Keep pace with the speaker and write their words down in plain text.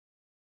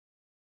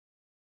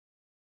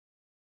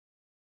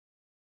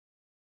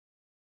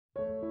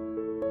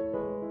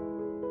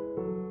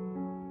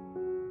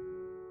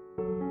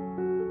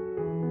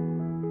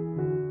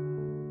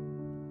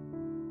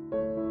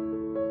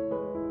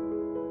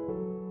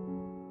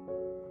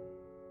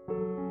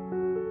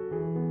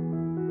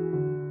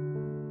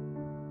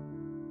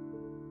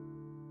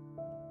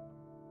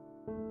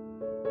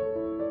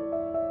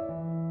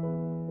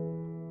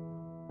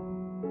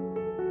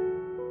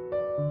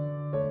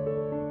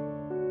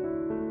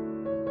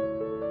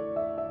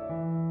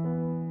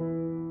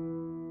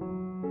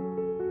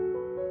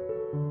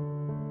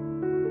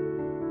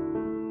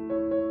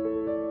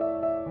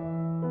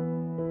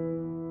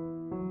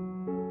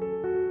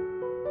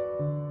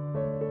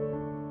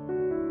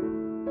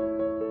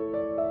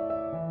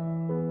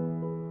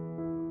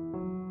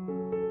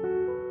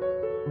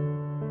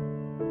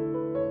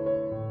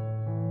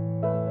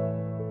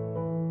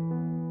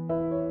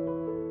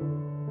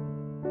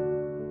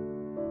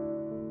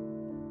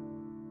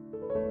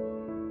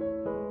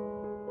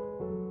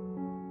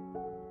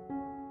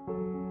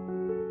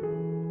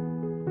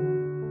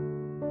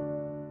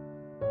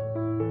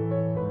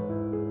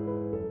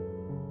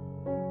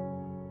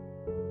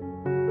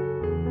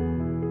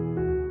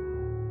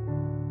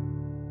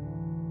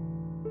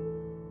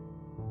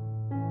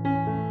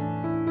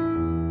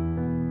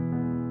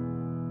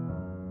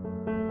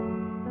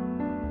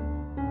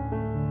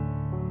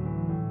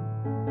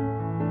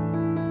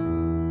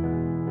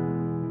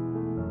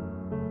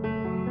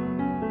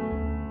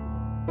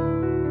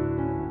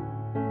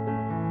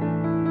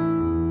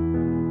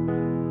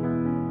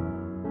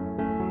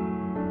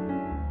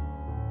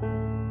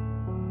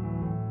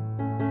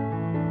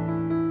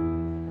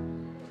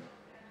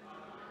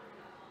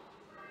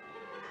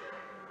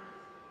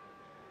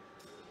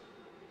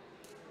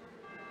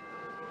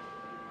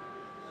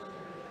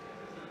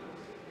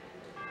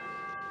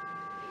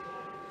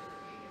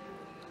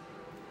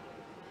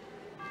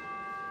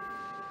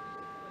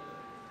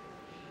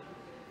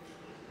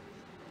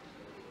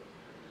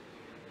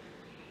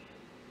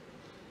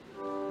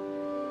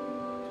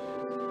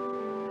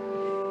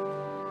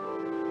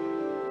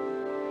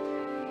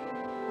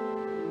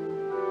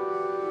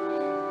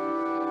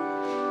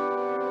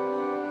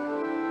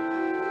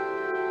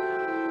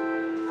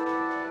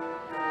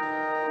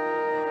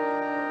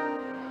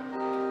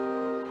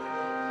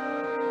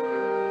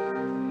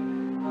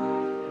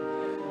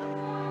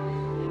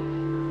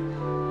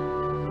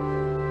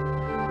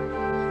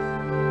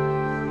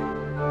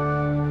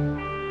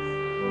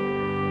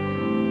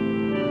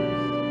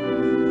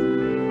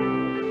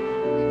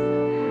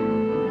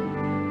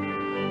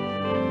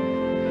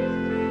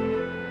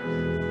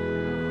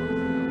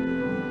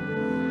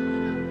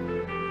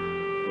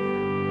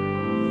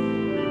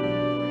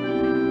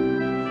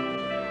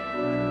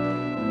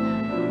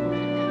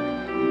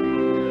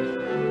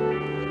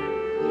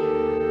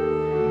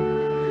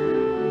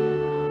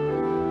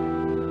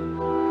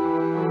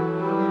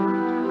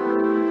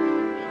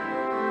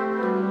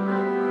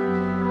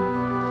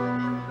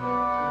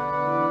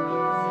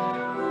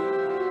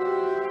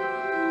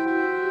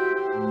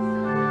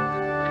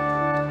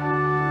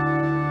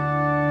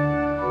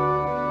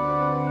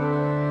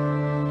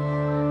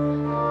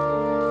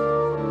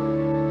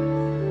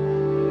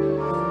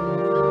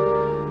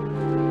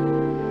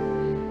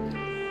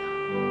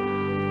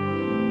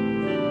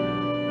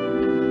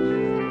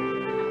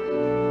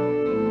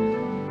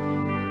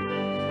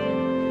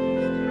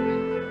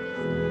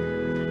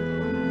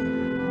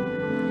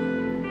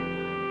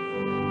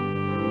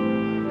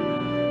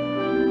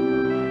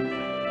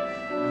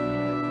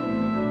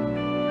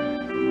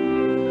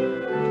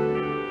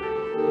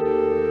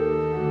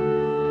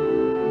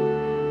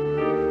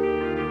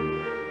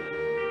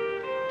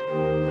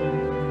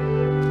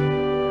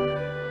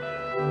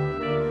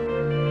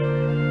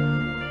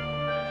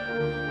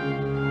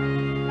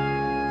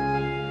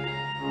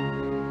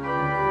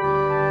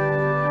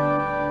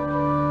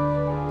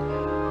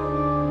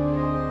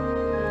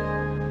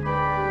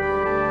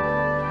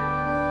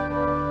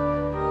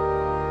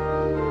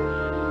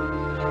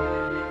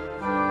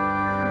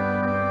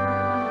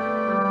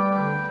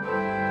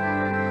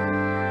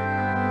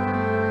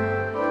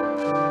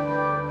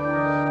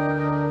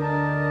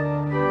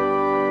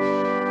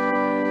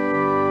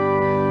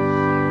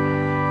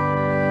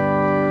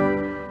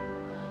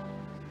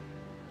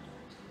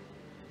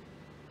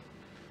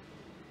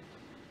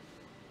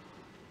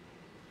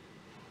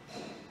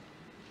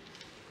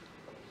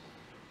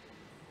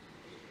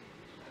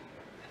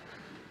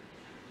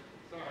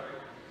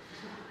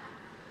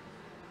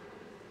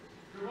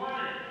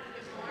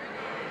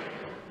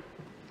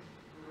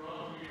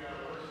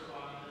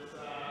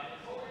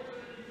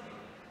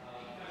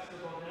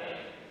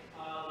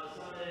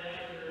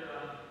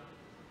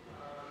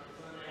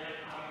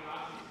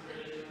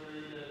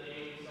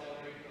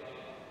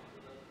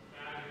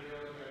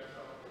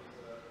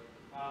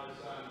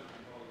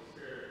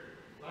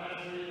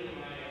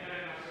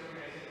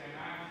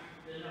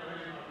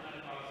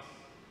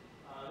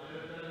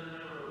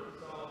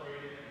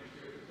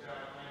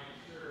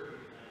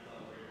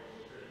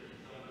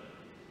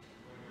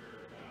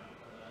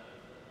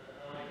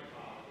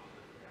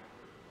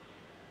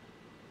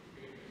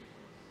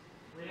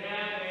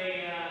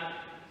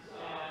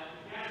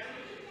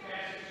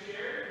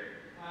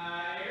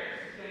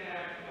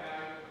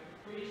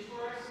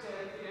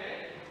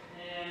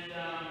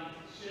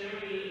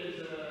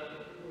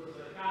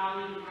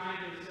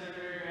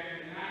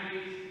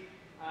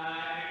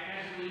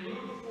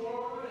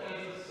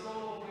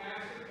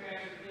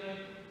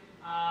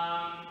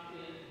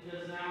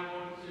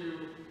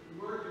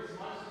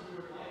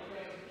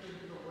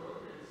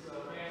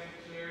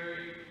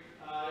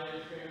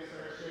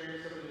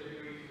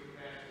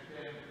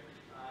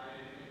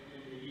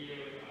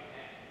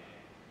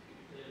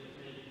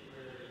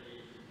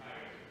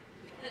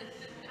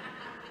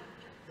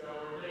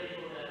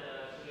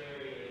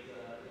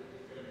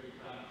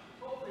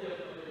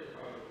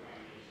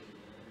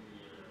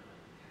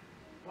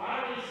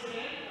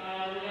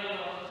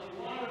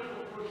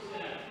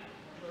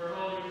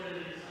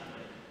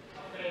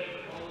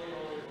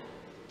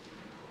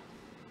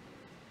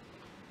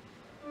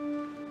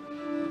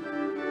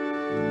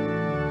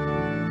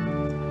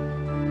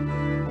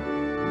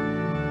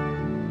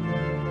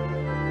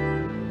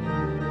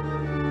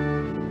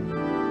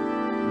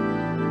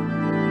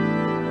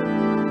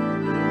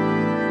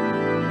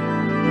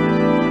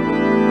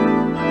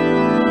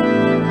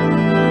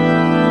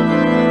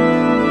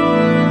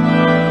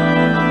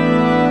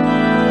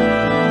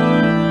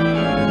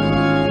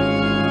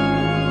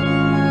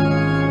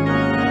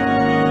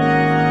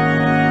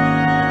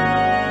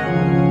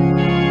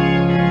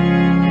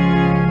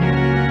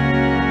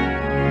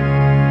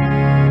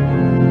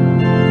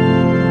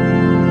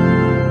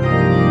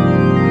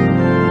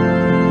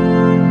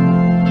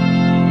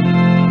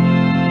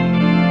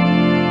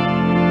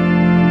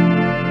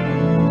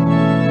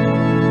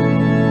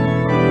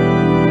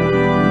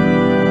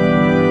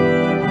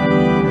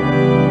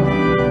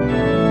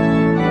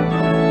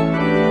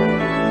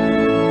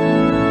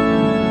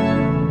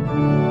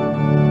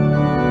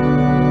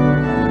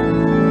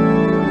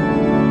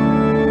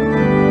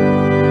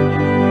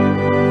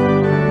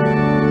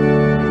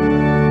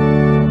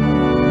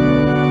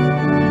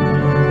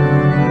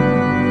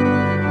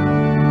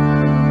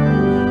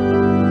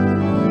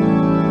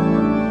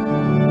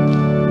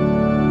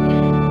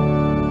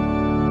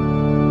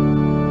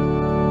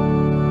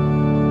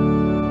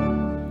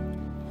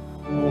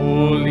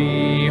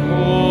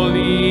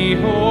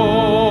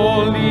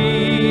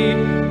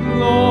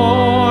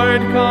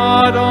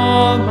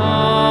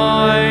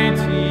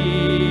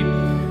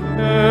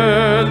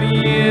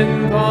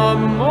the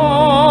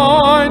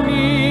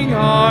morning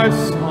our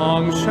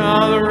song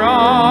shall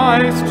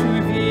rise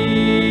to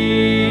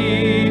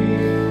thee.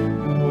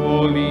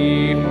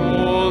 Holy,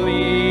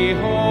 holy,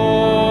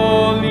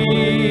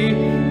 holy,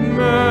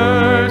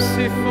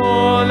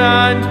 merciful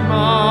and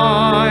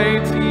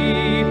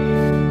mighty,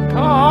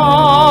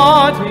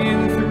 God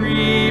in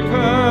three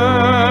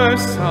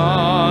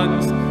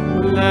persons,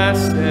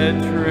 blessed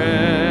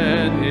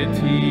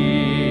Trinity.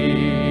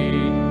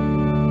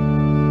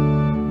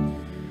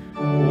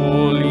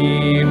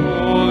 Holy,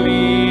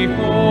 holy,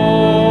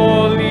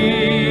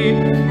 holy,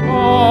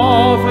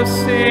 all the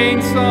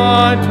saints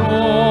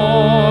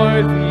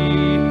adore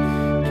thee,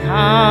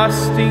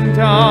 casting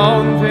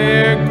down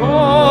their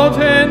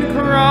golden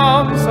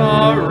crowns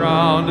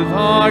around the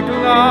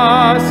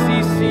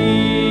glassy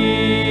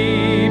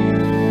sea.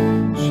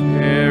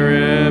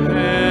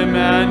 Cherubim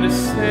and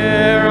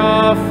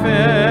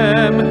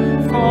seraphim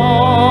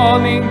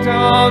falling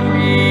down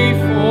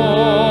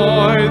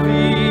before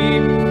thee,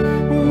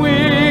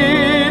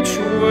 which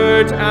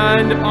word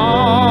and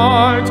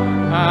art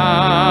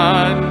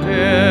and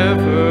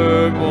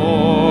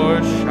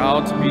evermore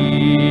shalt be.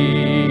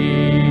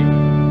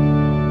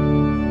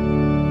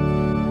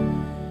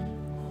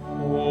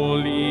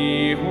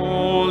 Holy,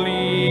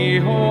 holy,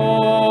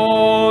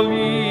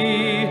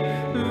 holy,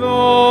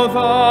 though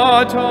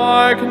the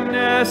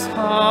darkness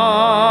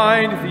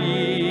hide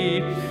thee,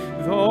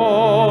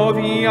 though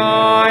the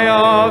eye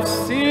of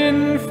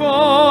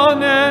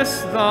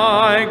sinfulness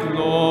thy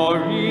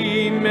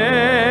glory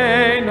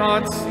may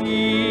not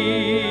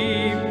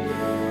see,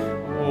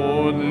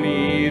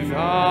 only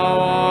thou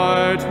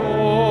art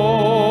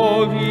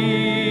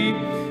holy,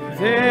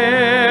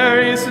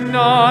 there is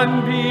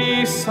none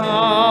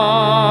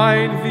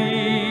beside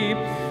thee,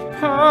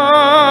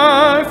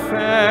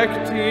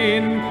 perfect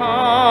in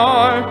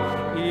power,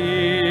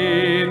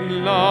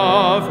 in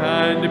love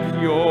and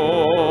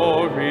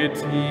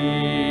purity.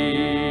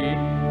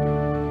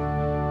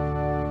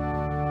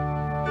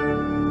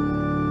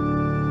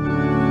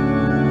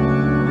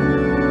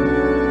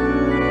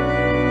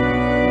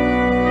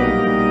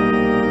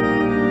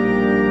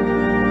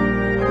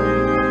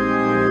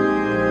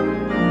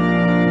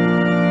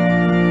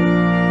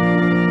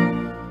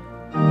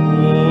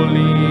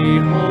 Holy,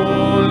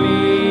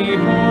 holy,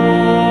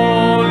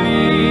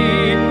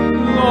 holy,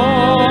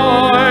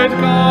 Lord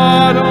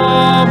God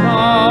Almighty,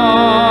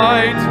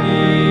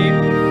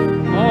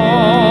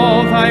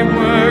 all thy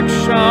works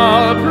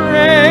shall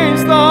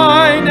praise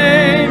thy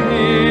name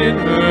in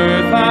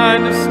earth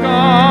and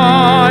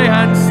sky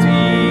and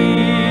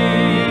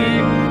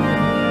sea.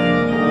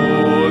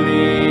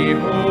 Holy,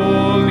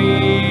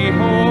 holy,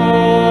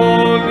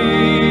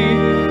 holy,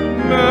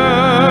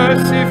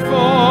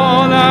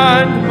 merciful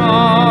and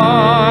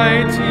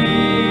mighty,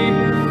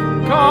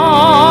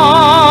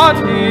 God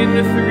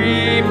in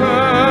three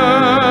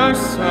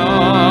persons,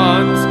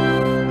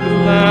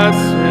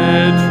 blessed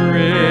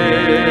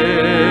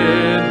Trinity.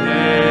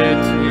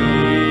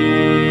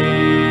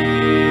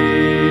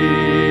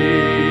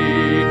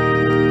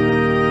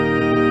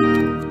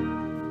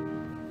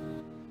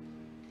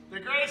 The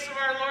grace of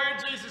our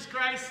Lord Jesus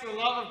Christ, the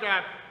love of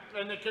God,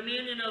 and the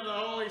communion of the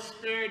Holy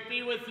Spirit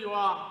be with you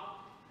all.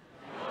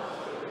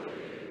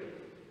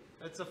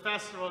 It's a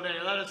festival day.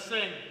 Let us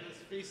sing this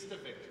Feast of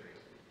Victory.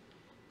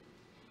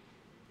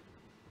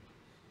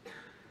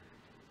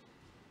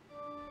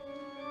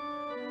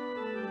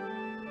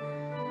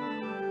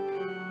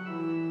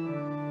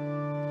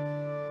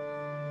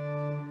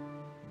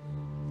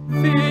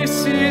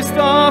 This is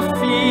the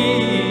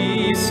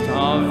feast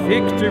of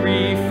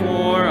victory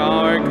for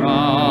our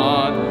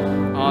God.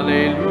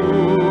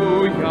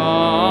 Alleluia,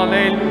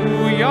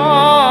 alleluia,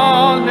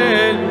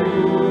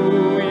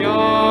 alleluia.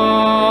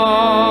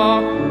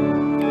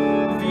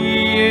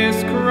 Thee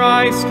is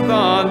Christ the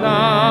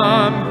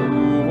Lamb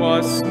who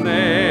was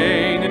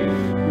slain,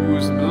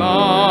 whose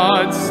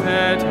blood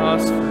set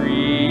us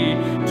free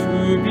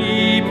to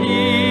be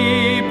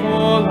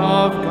people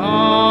of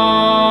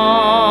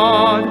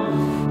God.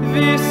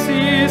 This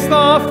is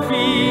the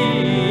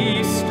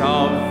feast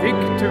of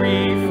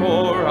victory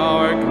for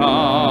our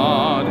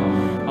God.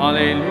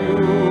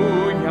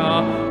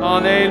 Alleluia,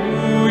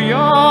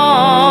 alleluia,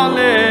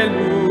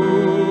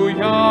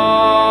 alleluia.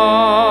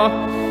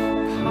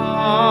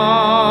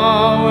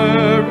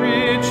 Power,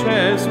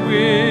 riches,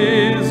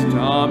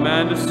 wisdom,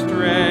 and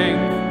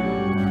strength,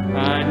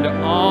 and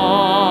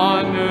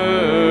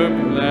honor,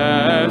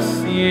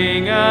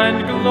 blessing,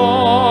 and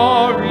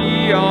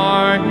glory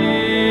are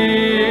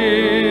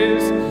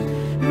His.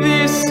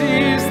 This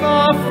is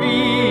the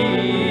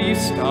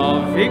feast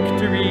of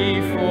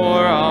victory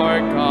for our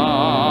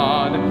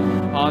God.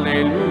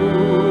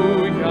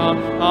 Alleluia,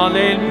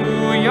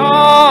 alleluia,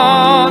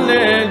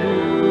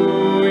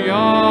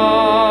 alleluia.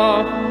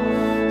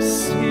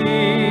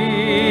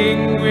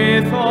 Sing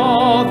with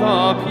all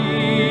the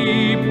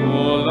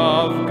people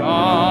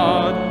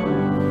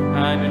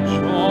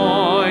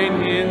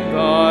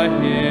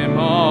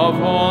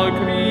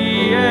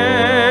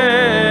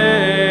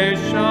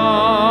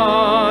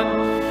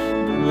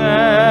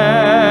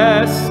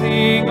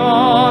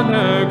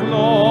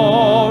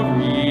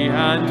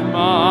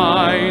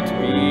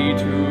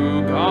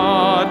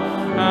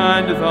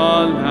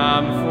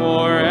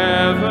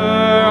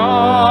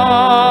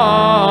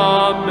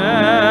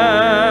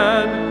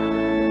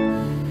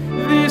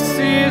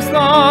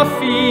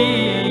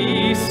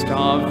feast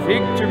of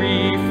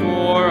victory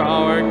for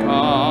our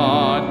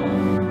God.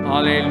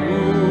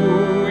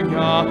 Alleluia,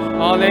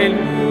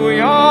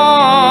 alleluia,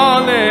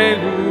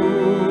 alleluia.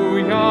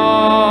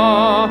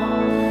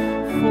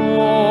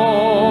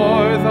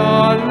 For the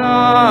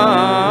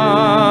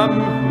Lamb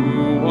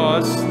who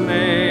was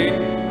slain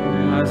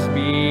has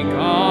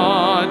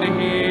begun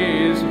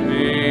his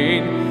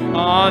reign.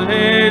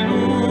 Alleluia.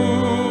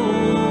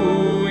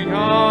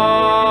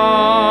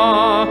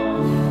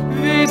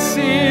 This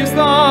is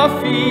the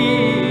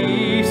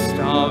feast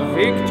of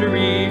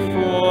victory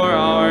for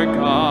our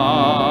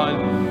God.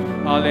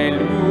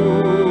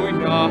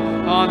 Alleluia,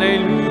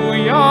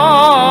 alleluia,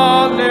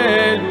 alleluia.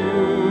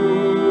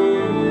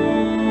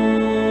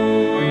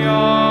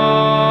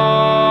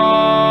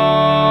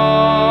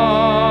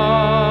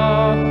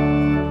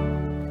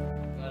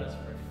 Let us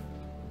pray.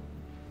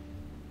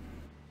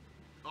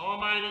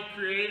 Almighty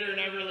Creator and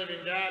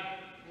ever-living God,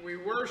 we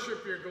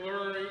worship your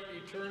glory,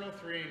 eternal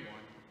three in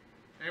one,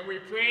 and we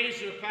praise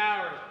your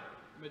power,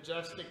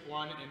 majestic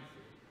one and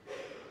free.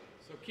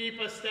 So keep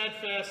us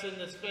steadfast in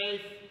this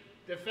faith,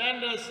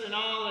 defend us in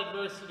all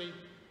adversity,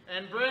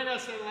 and bring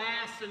us at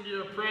last into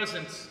your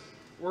presence,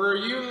 where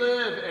you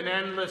live in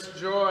endless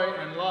joy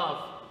and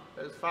love,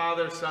 as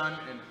Father, Son,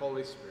 and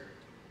Holy Spirit,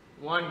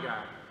 one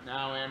God,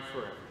 now and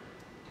forever.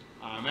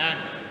 Amen.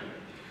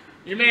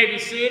 You may be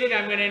seated.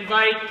 I'm going to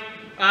invite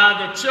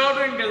the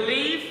children to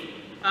leave.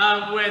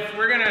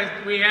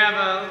 We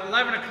have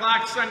 11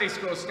 o'clock Sunday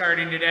school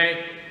starting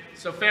today.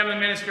 So Family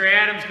Minister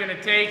Adam's going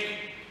to take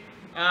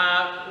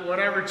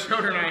whatever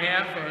children I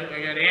have. I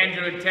got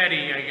Andrew and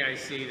Teddy, I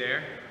see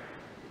there.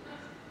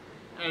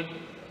 And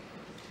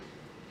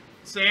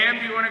Sam,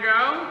 do you want to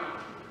go?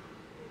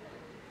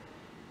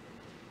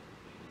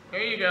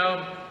 There you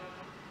go.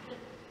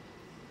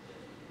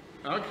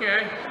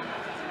 Okay.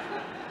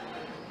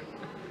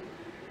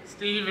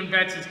 Steve and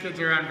Betsy's kids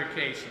are on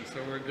vacation,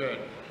 so we're good.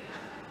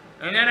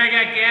 And then I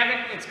got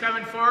Gavin that's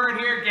coming forward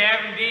here.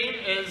 Gavin Dean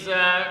is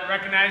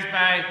recognized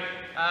by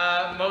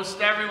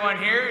most everyone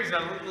here. He's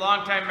a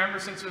longtime member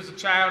since he was a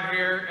child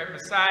here at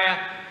Messiah.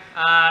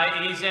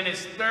 He's in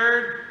his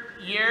third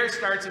year,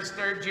 starts his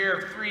third year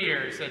of 3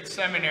 years at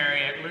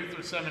seminary, at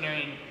Lutheran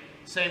Seminary in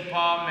St.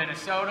 Paul,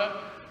 Minnesota.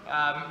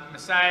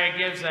 Messiah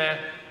gives a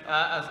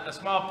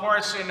small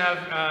portion of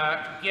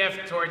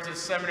gift towards his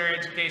seminary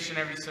education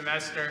every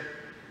semester,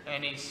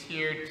 and he's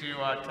here to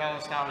tell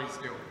us how he's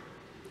doing.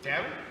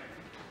 Gavin?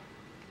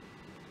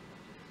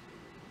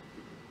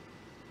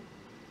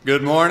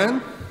 Good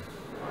morning.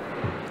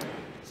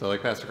 So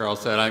like Pastor Karl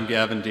said, I'm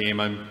Gavin Deem.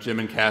 I'm Jim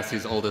and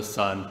Cassie's oldest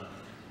son.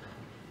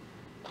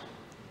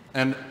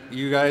 And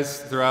you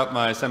guys throughout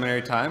my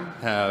seminary time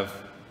have,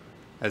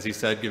 as he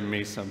said, given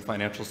me some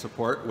financial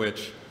support,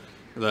 which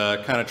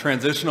the kind of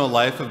transitional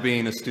life of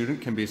being a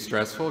student can be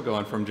stressful,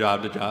 going from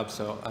job to job.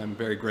 So I'm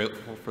very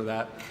grateful for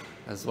that,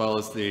 as well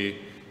as the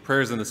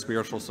prayers and the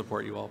spiritual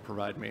support you all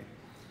provide me.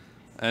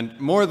 And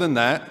more than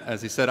that,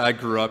 as he said, I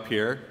grew up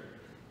here.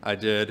 I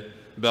did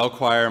bell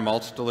choir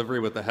mulch delivery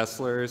with the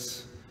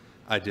Hesslers.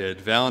 I did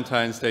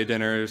Valentine's Day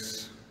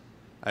dinners.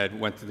 I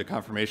went through the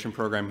confirmation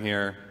program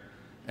here.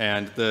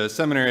 And the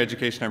seminary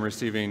education I'm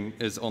receiving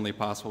is only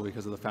possible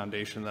because of the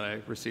foundation that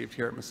I received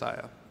here at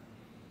Messiah.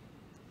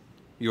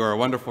 You are a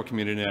wonderful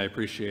community, and I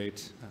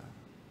appreciate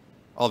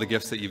all the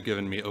gifts that you've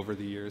given me over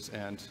the years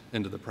and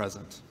into the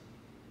present.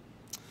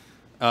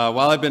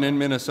 While I've been in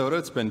Minnesota,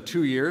 it's been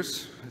 2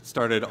 years. It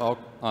started all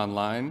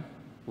online.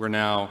 We're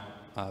now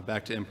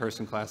back to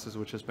in-person classes,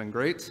 which has been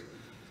great.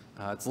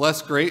 It's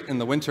less great in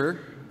the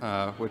winter,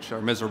 which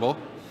are miserable.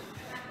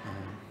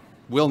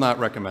 Will not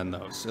recommend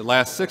those. It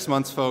lasts 6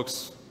 months,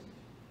 folks.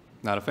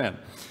 Not a fan.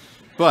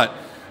 But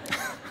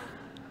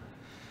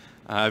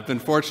I've been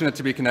fortunate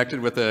to be connected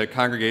with a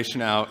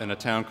congregation out in a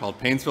town called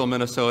Painesville,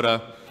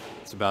 Minnesota.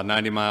 It's about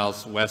 90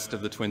 miles west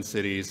of the Twin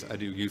Cities. I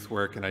do youth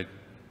work and I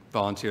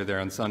volunteer there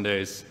on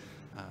Sundays.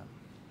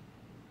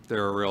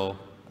 They're a real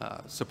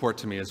support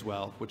to me as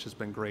well, which has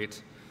been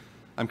great.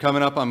 I'm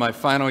coming up on my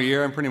final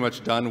year. I'm pretty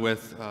much done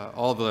with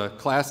all the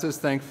classes,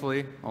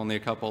 thankfully. Only a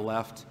couple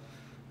left.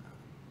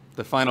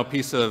 The final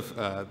piece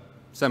of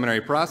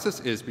seminary process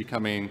is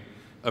becoming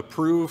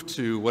approved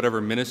to whatever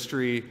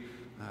ministry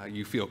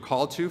you feel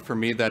called to. For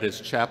me, that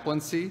is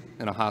chaplaincy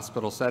in a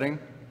hospital setting.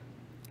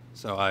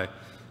 So I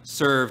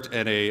served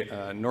at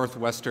a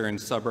northwestern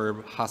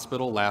suburb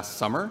hospital last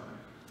summer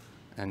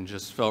and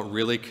just felt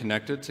really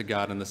connected to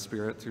God and the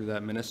Spirit through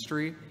that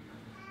ministry,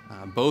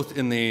 both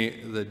in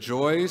the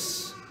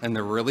joys and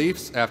the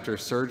reliefs after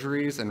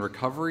surgeries and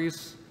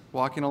recoveries,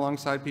 walking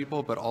alongside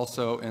people, but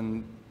also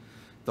in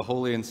the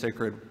holy and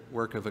sacred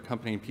work of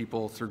accompanying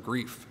people through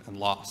grief and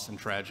loss and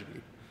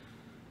tragedy.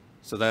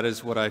 So that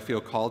is what I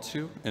feel called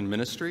to in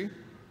ministry.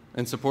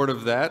 In support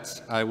of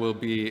that, I will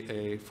be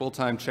a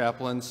full-time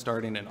chaplain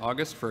starting in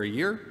August for a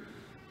year,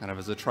 kind of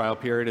as a trial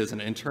period as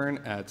an intern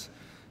at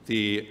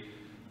the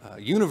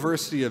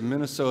University of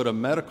Minnesota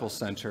Medical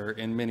Center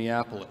in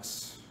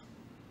Minneapolis,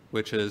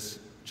 which is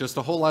just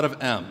a whole lot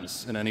of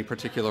M's in any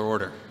particular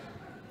order.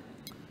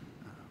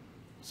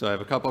 So I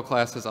have a couple of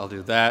classes, I'll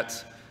do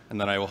that, and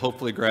then I will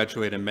hopefully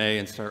graduate in May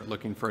and start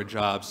looking for a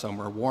job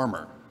somewhere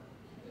warmer.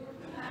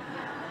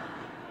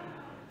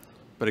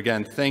 But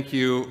again, thank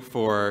you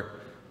for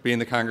being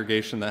the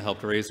congregation that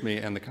helped raise me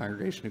and the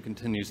congregation who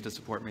continues to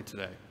support me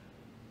today.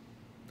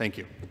 Thank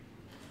you.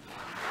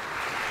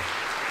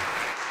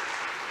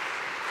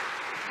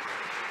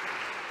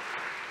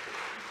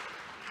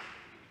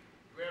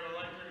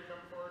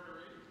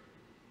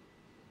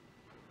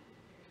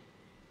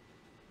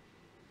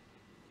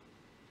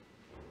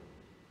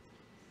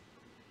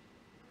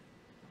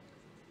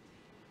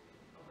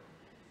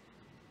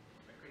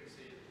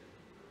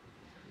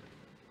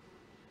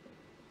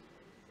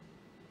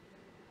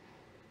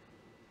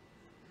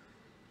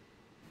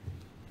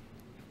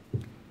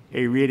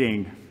 A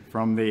reading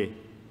from the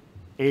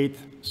 8th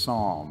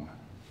Psalm.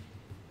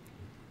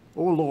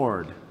 O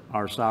Lord,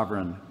 our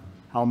sovereign,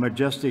 how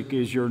majestic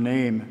is your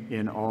name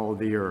in all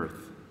the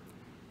earth.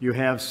 You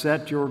have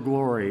set your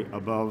glory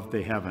above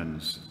the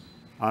heavens.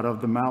 Out of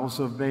the mouths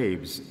of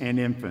babes and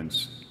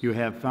infants, you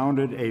have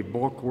founded a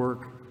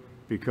bulwark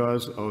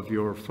because of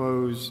your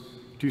foes,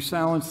 to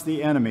silence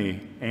the enemy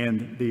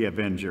and the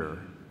avenger.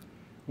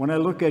 When I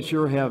look at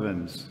your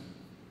heavens,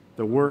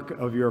 the work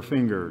of your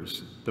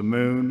fingers, the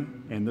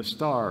moon and the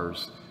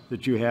stars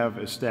that you have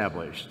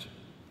established.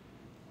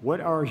 What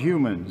are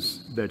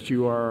humans that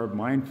you are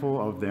mindful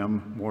of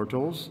them,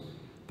 mortals,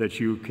 that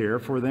you care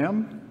for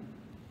them?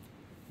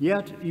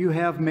 Yet you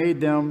have made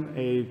them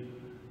a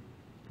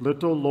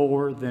little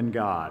lower than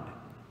God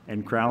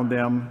and crowned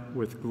them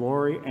with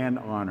glory and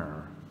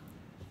honor.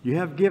 You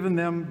have given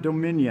them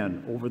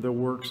dominion over the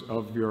works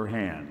of your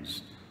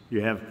hands.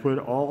 You have put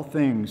all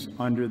things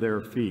under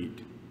their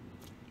feet,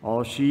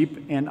 all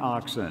sheep and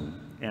oxen,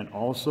 and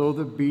also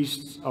the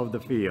beasts of the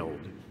field,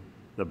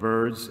 the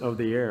birds of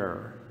the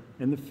air,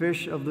 and the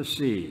fish of the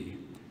sea,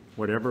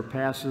 whatever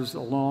passes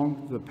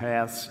along the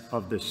paths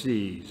of the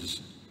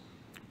seas.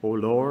 O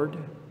Lord,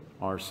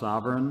 our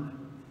sovereign,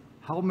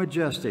 how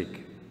majestic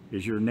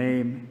is your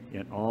name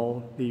in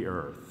all the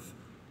earth.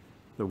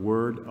 The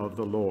word of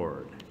the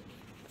Lord.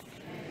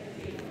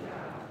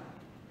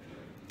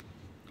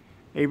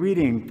 A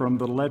reading from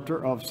the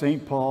letter of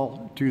St.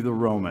 Paul to the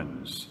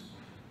Romans.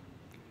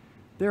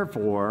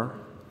 Therefore,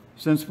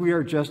 since we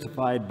are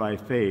justified by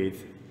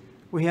faith,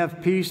 we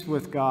have peace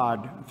with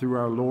God through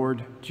our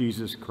Lord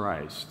Jesus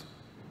Christ,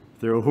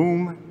 through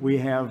whom we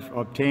have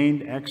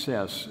obtained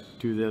access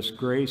to this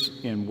grace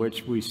in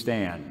which we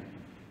stand,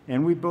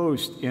 and we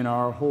boast in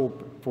our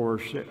hope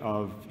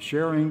of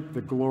sharing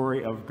the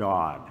glory of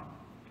God.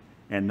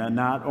 And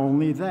not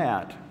only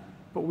that,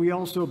 but we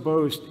also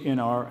boast in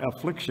our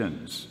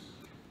afflictions,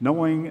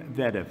 knowing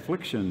that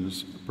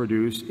afflictions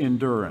produce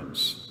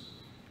endurance,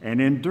 and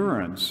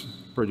endurance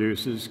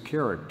produces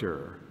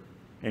character,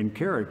 and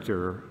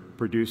character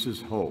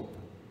produces hope.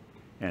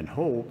 And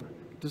hope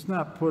does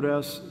not put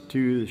us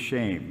to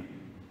shame,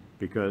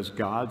 because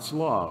God's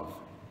love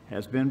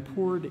has been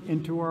poured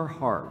into our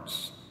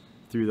hearts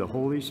through the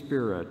Holy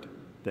Spirit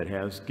that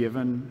has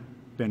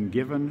been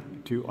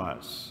given to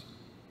us.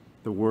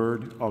 The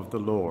word of the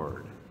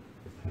Lord.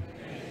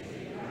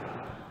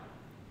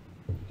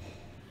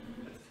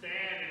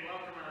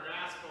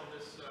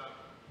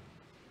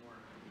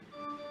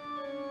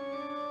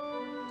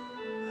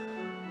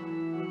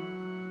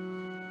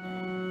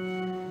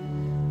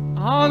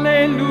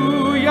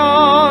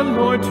 Alleluia,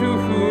 Lord, to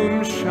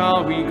whom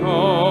shall we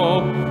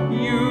go?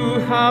 You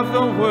have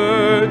the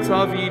words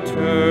of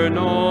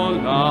eternal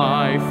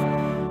life.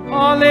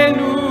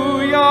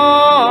 Alleluia,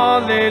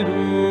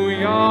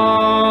 alleluia.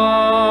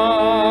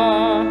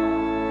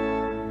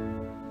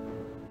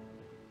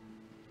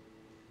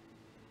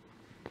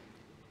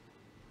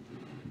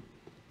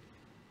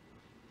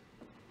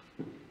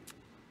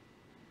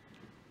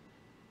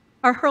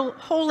 Our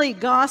holy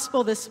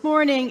gospel this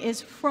morning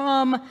is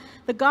from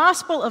the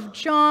Gospel of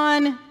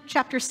John,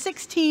 chapter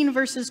 16,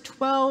 verses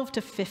 12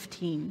 to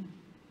 15.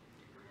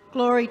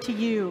 Glory to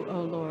you,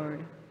 O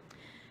Lord.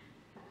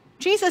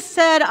 Jesus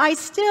said, I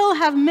still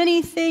have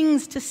many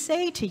things to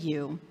say to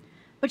you,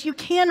 but you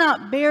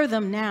cannot bear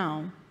them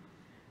now.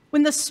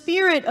 When the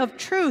Spirit of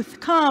truth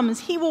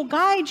comes, he will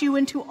guide you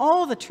into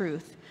all the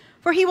truth,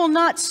 for he will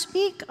not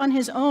speak on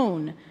his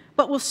own,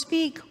 but will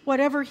speak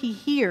whatever he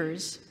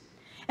hears.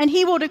 And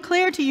he will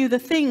declare to you the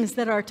things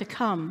that are to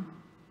come.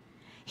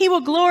 He will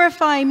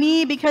glorify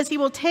me because he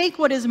will take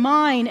what is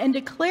mine and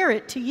declare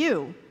it to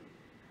you.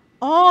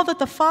 All that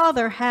the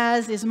Father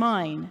has is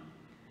mine.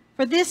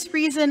 For this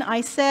reason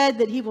I said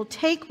that he will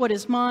take what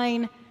is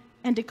mine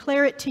and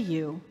declare it to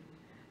you.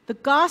 The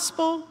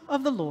gospel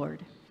of the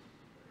Lord.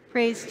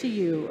 Praise to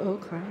you, O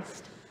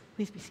Christ.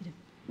 Please be seated.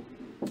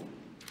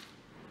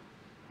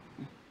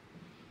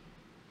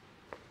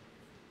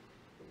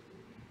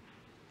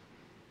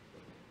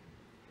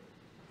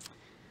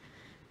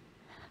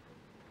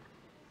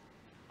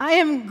 I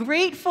am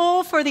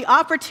grateful for the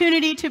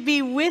opportunity to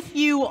be with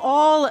you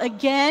all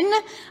again,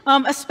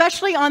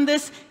 especially on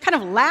this kind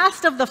of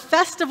last of the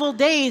festival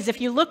days.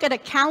 If you look at a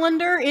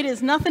calendar, it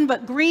is nothing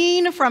but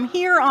green from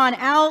here on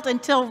out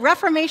until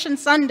Reformation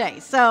Sunday.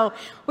 So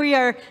we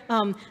are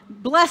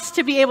blessed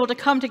to be able to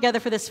come together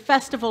for this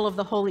festival of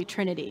the Holy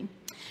Trinity.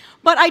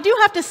 But I do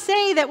have to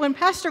say that when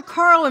Pastor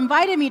Karl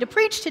invited me to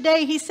preach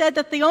today, he said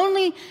that the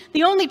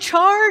only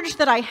charge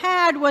that I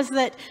had was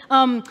that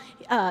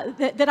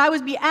that I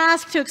would be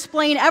asked to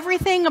explain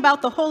everything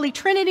about the Holy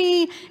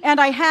Trinity, and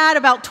I had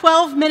about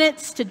 12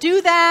 minutes to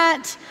do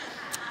that.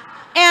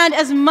 And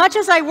as much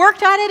as I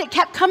worked at it, it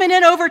kept coming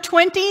in over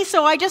 20,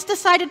 so I just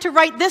decided to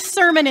write this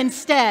sermon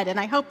instead, and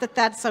I hope that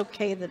that's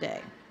okay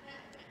today.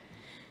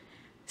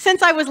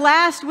 Since I was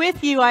last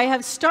with you, I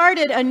have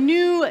started a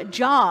new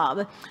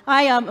job.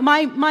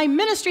 My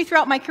ministry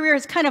throughout my career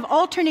has kind of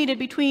alternated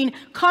between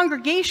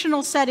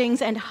congregational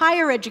settings and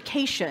higher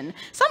education,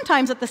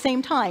 sometimes at the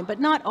same time, but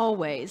not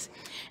always.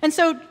 And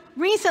so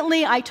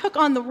recently, I took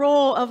on the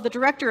role of the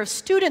Director of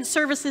Student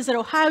Services at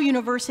Ohio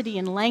University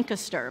in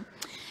Lancaster.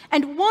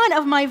 And one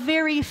of my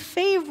very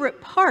favorite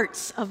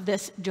parts of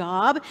this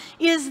job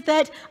is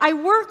that I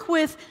work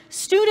with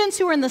students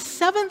who are in the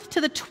 7th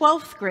to the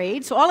 12th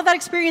grade, so all of that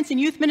experience in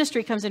youth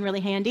ministry comes in really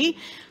handy.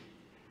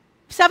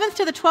 7th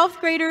to the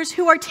 12th graders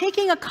who are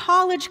taking a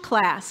college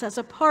class as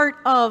a part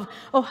of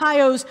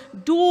Ohio's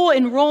dual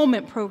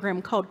enrollment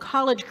program called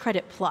College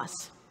Credit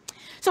Plus.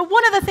 So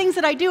one of the things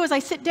that I do is I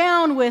sit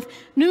down with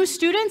new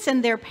students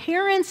and their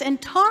parents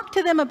and talk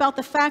to them about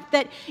the fact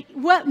that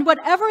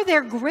whatever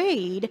their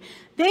grade,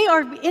 they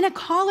are in a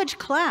college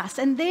class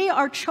and they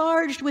are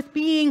charged with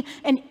being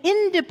an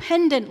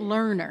independent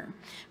learner,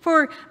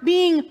 for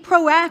being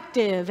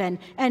proactive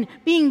and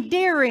being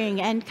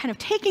daring and kind of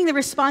taking the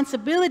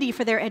responsibility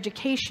for their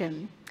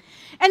education.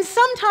 And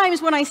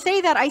sometimes when I say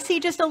that, I see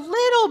just a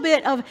little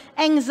bit of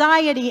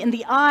anxiety in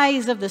the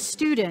eyes of the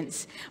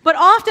students. But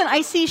often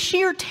I see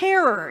sheer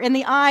terror in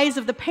the eyes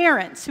of the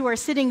parents who are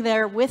sitting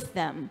there with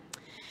them.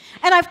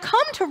 And I've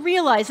come to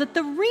realize that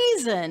the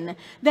reason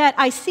that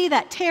I see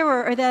that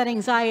terror or that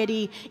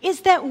anxiety is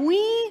that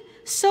we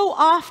so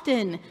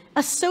often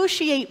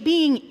associate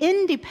being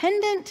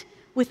independent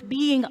with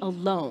being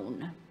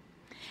alone.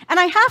 And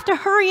I have to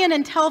hurry in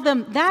and tell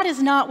them that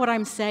is not what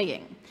I'm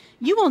saying.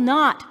 You will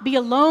not be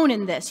alone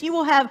in this. You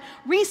will have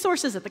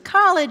resources at the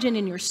college and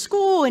in your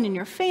school and in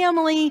your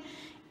family.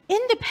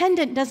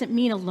 Independent doesn't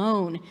mean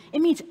alone. It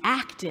means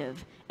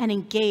active and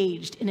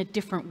engaged in a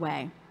different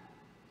way.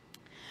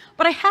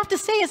 But I have to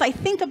say, as I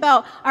think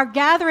about our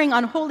gathering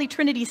on Holy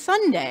Trinity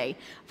Sunday,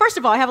 first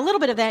of all, I have a little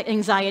bit of that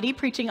anxiety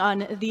preaching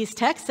on these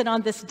texts and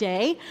on this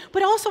day,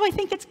 but also I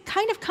think it's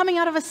kind of coming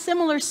out of a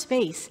similar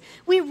space.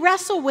 We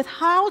wrestle with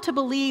how to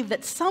believe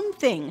that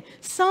something,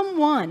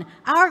 someone,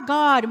 our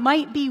God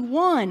might be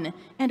one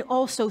and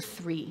also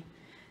three.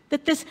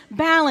 That this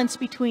balance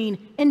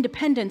between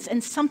independence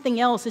and something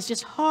else is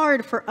just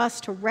hard for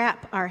us to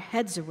wrap our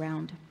heads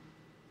around.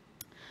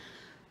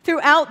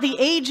 Throughout the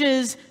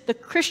ages, the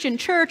Christian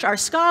church, our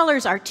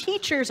scholars, our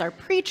teachers, our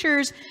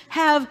preachers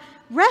have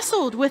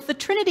wrestled with the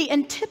Trinity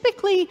and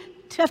typically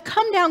have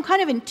come down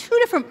kind of in two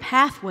different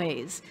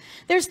pathways.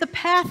 There's the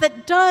path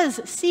that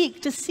does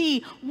seek to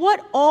see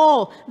what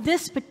all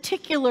this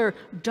particular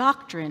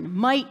doctrine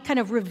might kind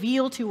of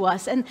reveal to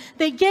us, and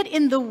they get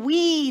in the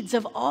weeds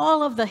of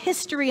all of the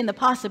history and the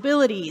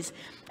possibilities.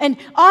 And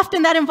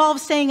often that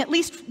involves saying at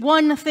least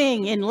one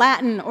thing in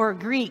Latin or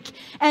Greek.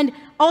 And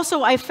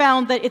also I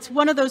found that it's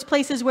one of those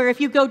places where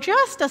if you go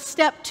just a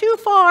step too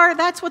far,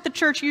 that's what the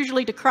church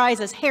usually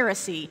decries as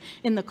heresy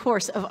in the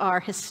course of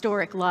our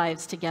historic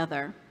lives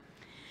together.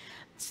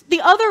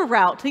 The other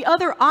route, the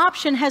other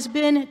option has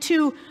been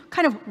to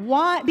kind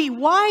of be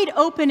wide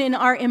open in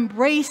our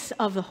embrace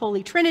of the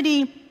Holy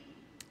Trinity,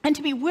 and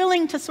to be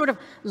willing to sort of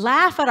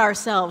laugh at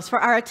ourselves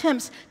for our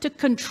attempts to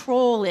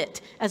control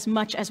it as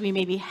much as we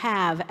maybe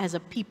have as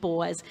a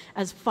people,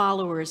 as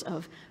followers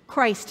of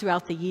Christ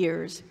throughout the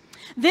years.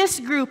 This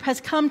group has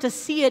come to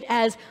see it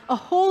as a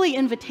holy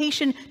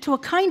invitation to a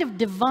kind of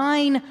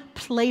divine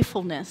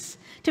playfulness,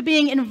 to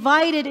being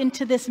invited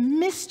into this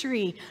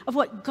mystery of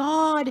what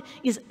God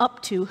is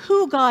up to,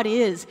 who God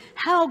is,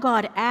 how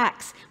God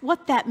acts,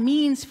 what that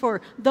means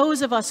for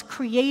those of us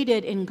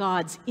created in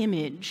God's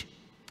image.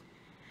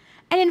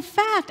 And in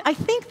fact, I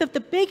think that the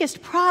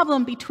biggest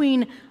problem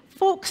between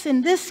folks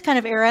in this kind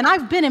of era, and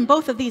I've been in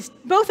both of these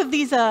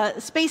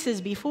spaces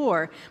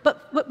before,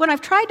 but when I've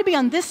tried to be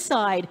on this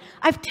side,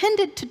 I've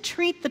tended to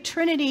treat the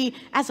Trinity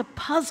as a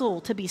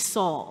puzzle to be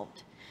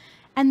solved.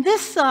 And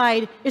this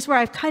side is where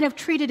I've kind of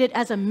treated it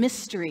as a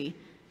mystery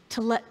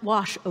to let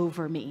wash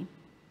over me.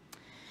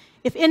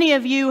 If any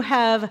of you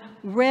have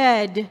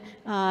read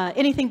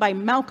anything by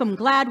Malcolm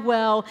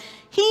Gladwell,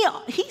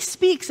 he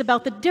speaks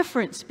about the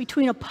difference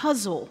between a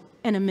puzzle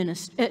and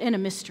a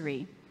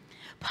mystery.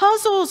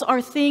 Puzzles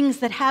are things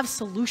that have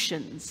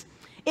solutions.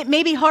 It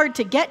may be hard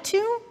to get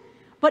to,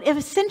 but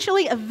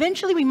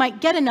eventually we might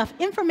get enough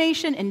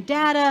information and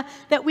data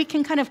that we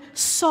can kind of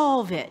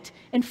solve it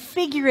and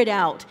figure it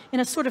out in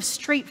a sort of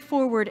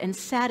straightforward and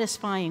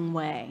satisfying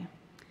way.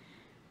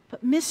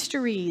 But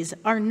mysteries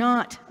are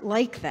not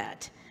like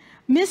that.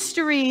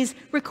 Mysteries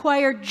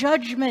require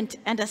judgment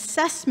and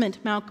assessment,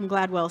 Malcolm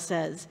Gladwell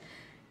says.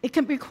 It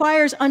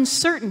requires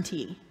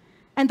uncertainty.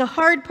 And the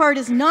hard part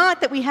is not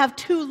that we have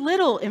too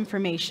little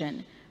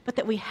information, but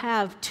that we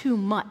have too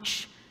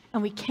much,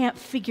 and we can't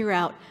figure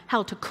out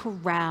how to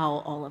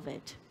corral all of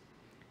it.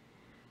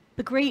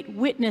 The great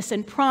witness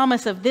and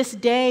promise of this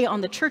day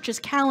on the church's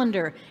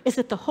calendar is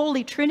that the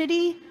Holy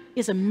Trinity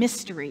is a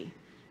mystery,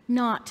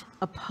 not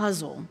a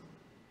puzzle.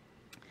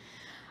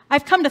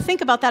 I've come to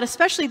think about that,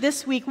 especially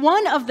this week.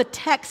 One of the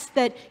texts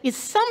that is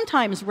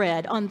sometimes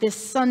read on this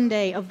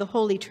Sunday of the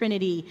Holy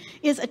Trinity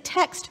is a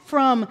text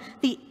from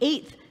the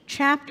 8th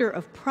chapter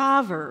of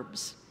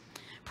Proverbs.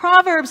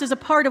 Proverbs is a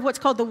part of what's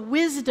called the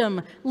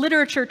wisdom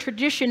literature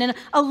tradition, and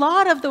a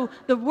lot of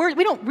the word,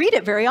 we don't read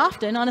it very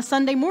often on a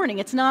Sunday morning.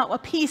 It's not a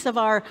piece of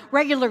our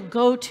regular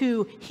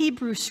go-to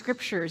Hebrew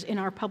scriptures in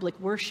our public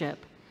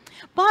worship.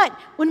 But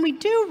when we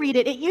do read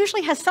it, it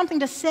usually has something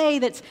to say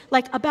that's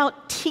like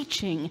about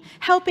teaching,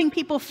 helping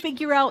people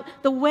figure out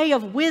the way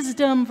of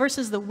wisdom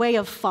versus the way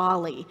of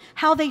folly,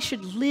 how they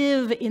should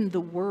live in the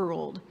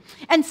world.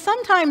 And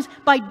sometimes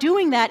by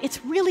doing that,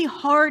 it's really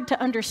hard to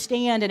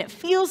understand, and it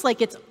feels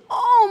like it's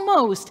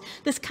almost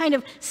this kind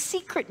of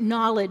secret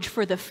knowledge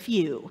for the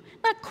few.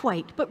 Not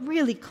quite, but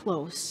really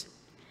close.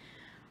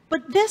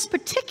 But this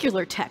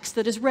particular text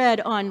that is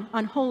read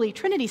on Holy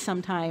Trinity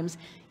sometimes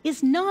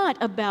is not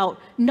about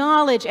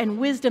knowledge and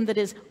wisdom that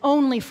is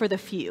only for the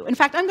few. In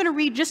fact, I'm going to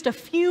read just a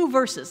few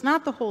verses,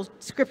 not the whole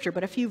scripture,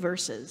 but a few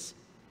verses.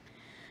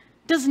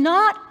 Does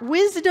not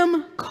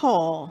wisdom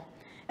call,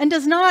 and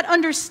does not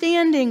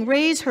understanding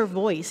raise her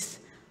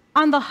voice?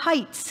 On the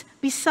heights,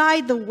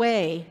 beside the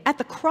way, at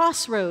the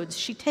crossroads,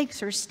 she takes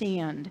her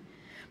stand.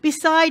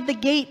 Beside the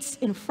gates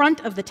in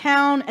front of the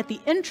town, at the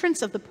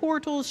entrance of the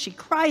portals, she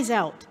cries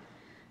out,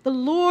 "The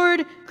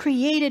Lord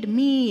created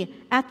me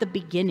at the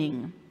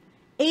beginning.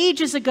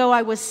 Ages ago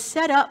I was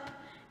set up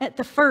at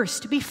the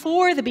first,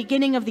 before the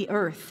beginning of the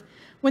earth.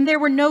 When there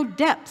were no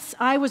depths,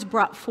 I was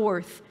brought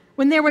forth.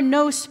 When there were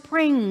no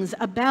springs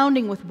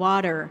abounding with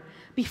water,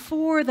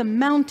 before the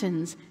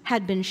mountains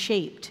had been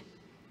shaped."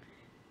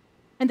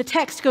 And the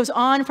text goes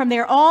on from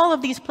there, all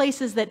of these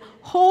places that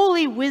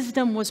holy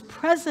wisdom was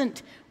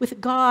present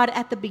with God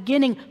at the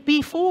beginning,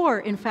 before,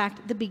 in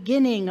fact, the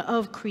beginning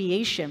of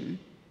creation.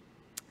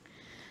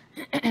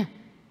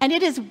 And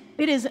it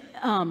is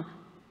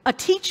a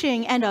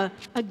teaching and a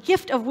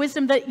gift of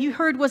wisdom that you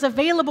heard was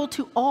available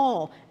to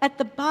all, at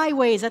the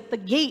byways, at the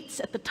gates,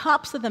 at the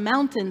tops of the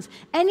mountains.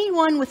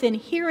 Anyone within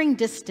hearing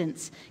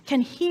distance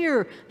can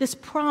hear this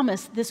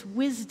promise, this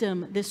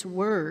wisdom, this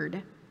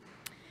word.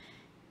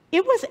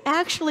 It was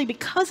actually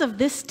because of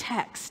this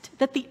text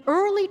that the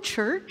early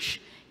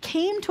church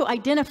came to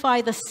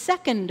identify the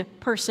second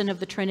person of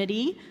the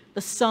Trinity,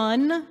 the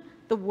Son,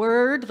 the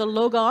Word, the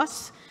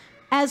Logos,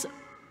 as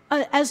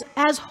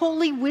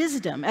holy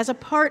wisdom, as a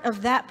part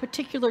of that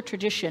particular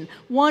tradition,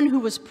 one who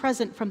was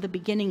present from the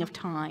beginning of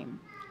time.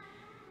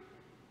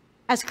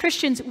 As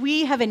Christians,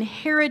 we have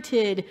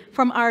inherited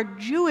from our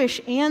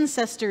Jewish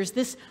ancestors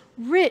this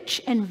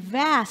rich and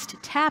vast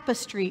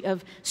tapestry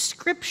of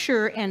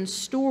scripture and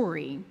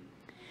story.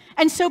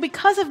 And so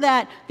because of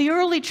that, the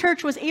early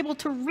church was able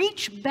to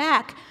reach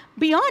back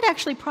beyond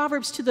actually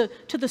Proverbs to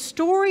the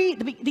story,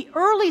 the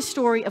early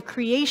story of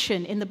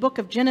creation in the book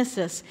of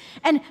Genesis,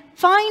 and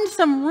find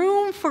some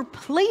room for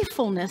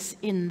playfulness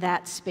in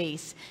that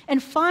space,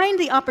 and find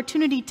the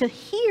opportunity to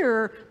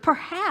hear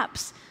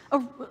perhaps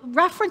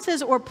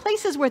references or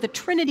places where the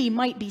Trinity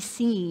might be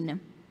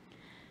seen.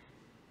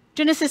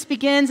 Genesis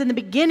begins, "In the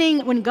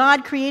beginning, when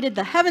God created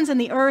the heavens and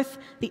the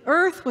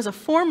earth was a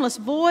formless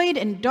void,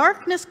 and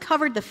darkness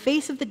covered the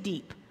face of the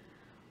deep,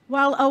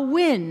 while a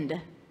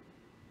wind,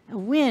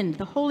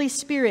 the Holy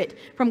Spirit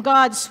from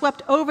God,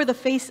 swept over the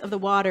face of the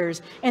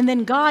waters. And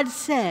then God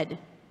said,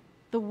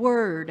 the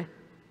word,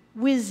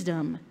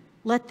 wisdom,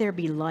 let there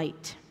be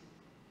light."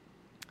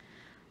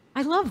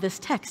 I love this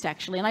text,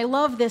 actually, and I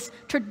love this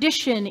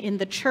tradition in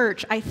the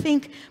church, I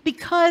think,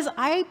 because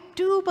I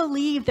do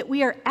believe that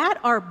we are at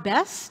our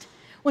best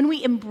when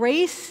we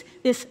embrace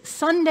this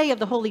Sunday of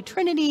the Holy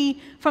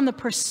Trinity from the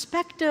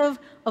perspective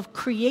of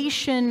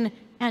creation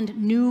and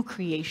new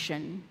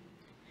creation.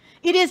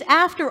 It is,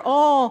 after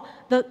all,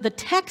 the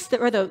text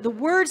or the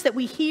words that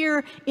we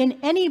hear in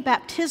any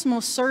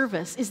baptismal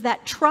service is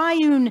that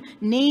triune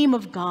name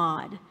of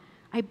God.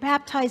 I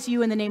baptize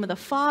you in the name of the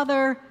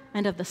Father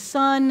and of the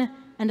Son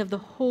and of the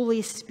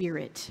Holy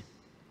Spirit.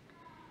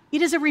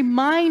 It is a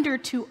reminder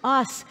to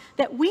us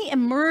that we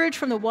emerge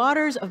from the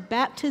waters of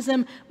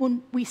baptism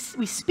when we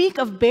speak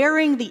of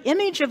bearing the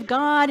image of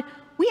God.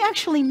 We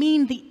actually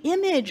mean the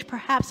image,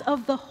 perhaps,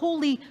 of the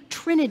Holy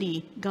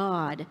Trinity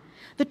God.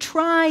 the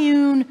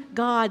triune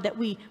God that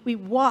we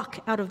walk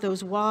out of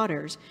those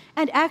waters.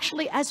 And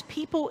actually, as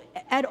people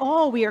at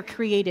all, we are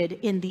created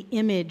in the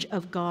image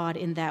of God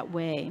in that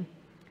way.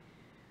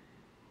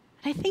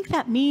 And I think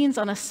that means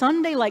on a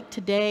Sunday like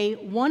today,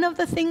 one of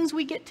the things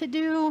we get to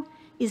do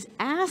is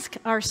ask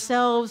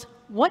ourselves,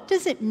 what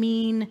does it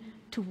mean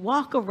to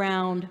walk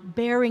around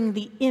bearing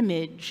the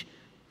image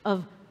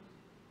of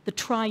the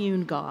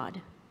triune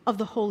God, of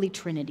the Holy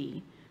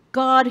Trinity?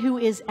 God who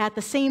is at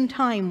the same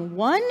time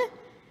one,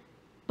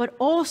 but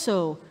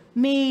also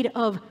made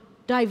of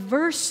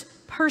diverse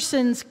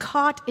persons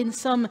caught in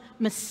some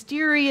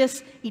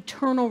mysterious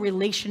eternal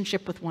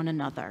relationship with one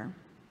another.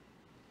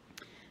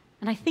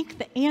 And I think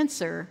the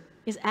answer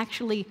is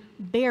actually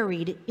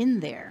buried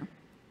in there.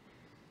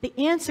 The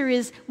answer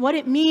is what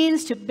it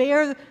means to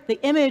bear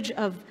the image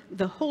of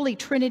the Holy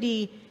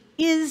Trinity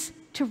is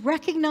to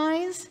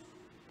recognize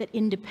that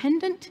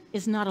independent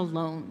is not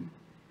alone.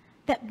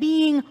 That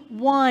being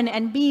one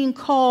and being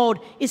called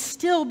is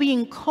still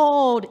being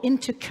called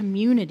into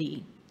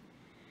community.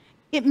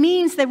 It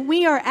means that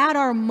we are at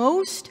our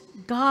most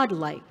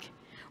godlike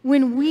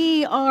when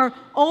we are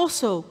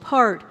also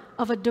part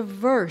of a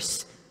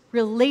diverse,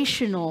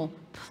 relational,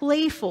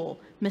 playful,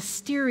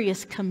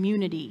 mysterious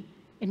community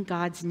in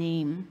God's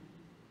name.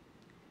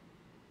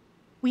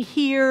 We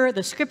hear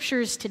the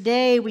scriptures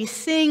today. We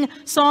sing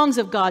songs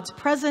of God's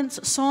presence,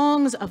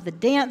 songs of the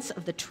dance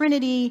of the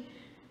Trinity.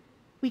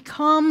 We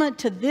come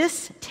to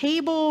this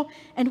table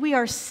and we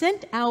are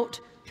sent out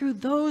through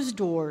those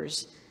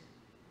doors,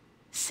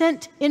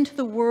 sent into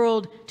the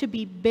world to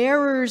be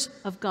bearers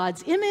of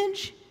God's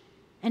image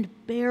and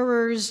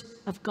bearers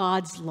of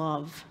God's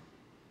love.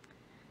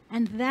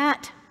 And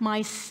that,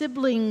 my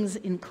siblings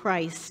in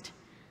Christ,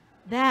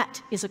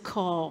 that is a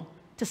call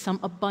to some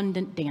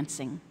abundant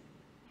dancing.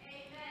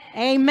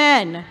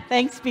 Amen. Amen.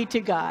 Thanks be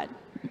to God.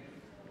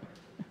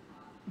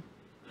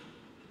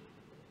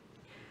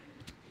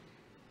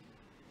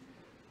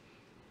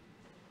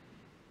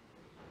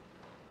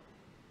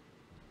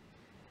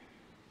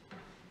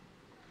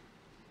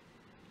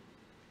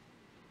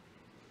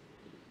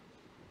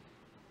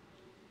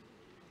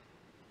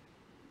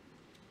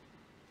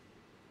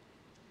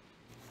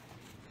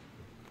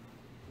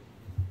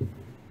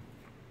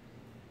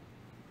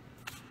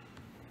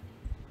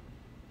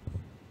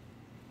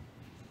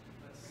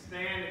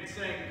 Stand and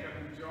sing,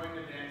 come and join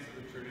the dance of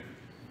the Trinity.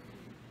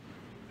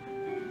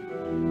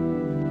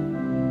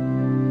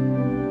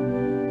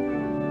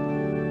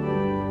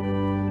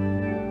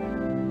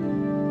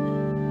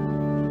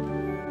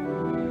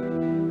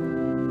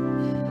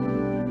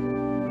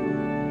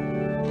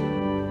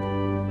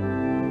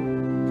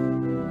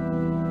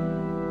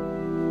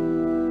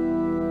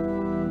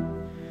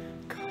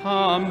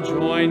 Come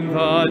join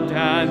the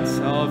dance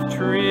of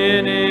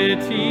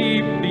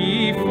Trinity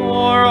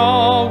before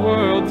all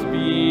worlds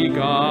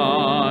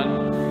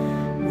begun.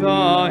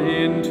 The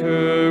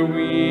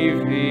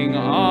interweaving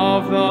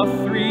of the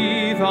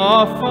three, the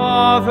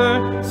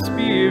Father,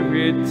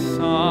 Spirit,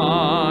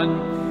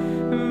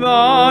 Son.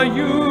 The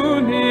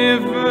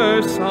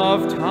universe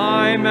of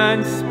time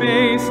and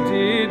space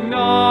did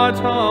not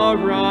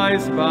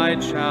arise by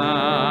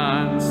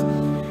chance,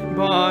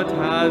 but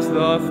as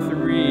the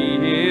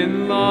three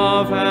in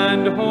love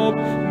and hope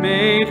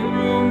made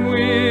room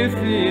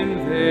within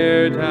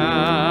their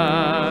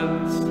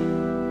dance.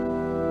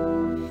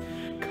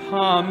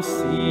 Come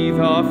see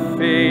the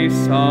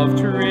face of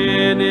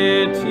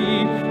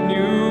Trinity,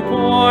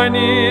 newborn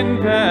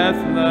in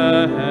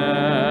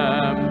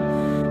Bethlehem,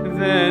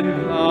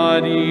 then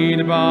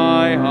bloodied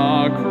by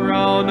a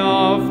crown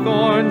of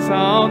thorns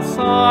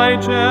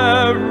outside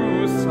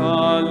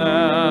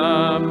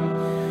Jerusalem.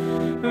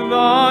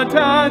 The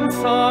dance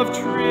of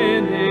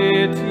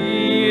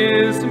Trinity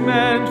is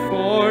meant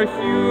for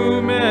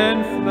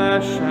human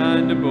flesh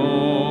and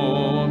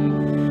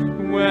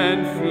bone.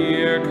 When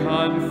fear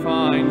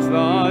confines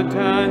the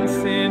dance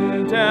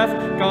in death,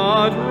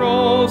 God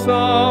rolls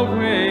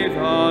away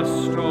the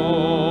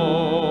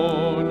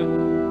stone.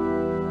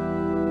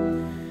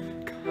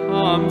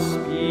 Come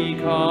speak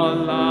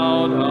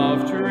aloud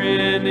of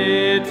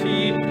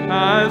Trinity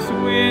as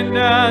wind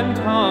and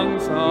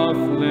tongues of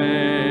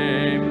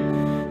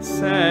flame.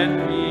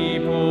 Set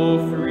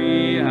people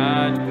free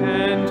at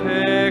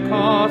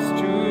Pentecost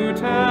to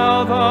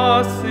tell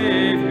the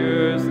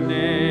Savior's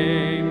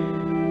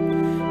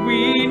name.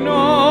 We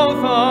know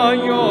the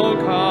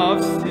yoke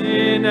of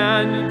sin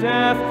and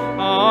death,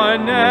 our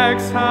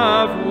necks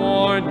have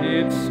worn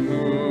it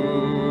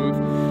smooth.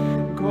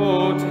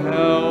 Go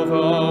tell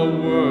the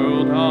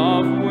world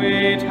of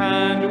weight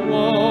and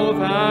woe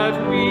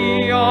that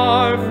we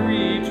are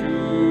free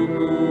to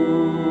move.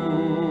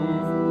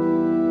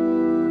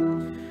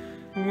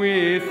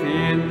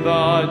 Within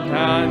the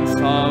dance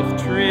of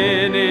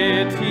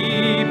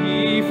Trinity,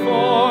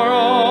 before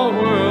all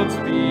worlds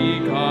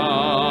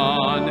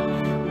begun,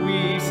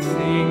 we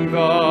sing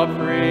the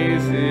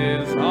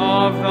praises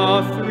of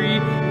the three,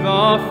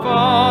 the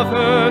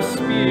Father,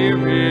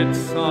 Spirit,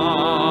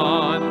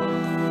 Son.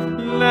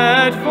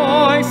 Let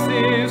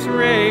voices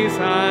raise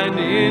and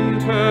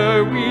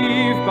interweave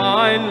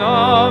by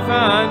love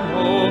and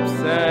hope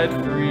set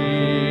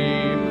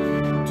free,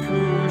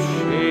 to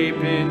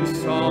shape in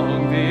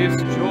song this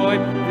joy,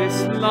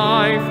 this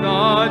life,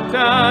 the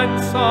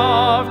dance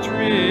of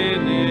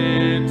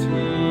Trinity.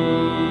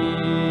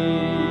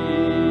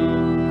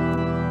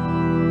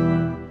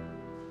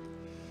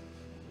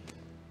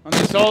 On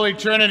this Holy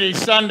Trinity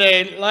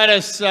Sunday, let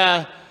us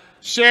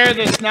share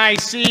this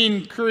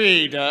Nicene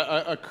Creed,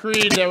 a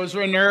creed that was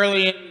written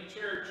early in the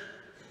church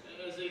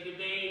as they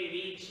debated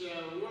each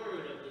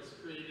word of this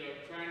creed,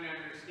 trying to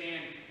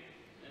understand,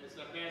 as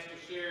Pastor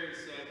shares,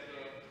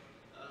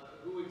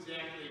 who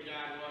exactly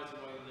God was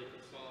and whether they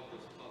could solve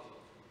this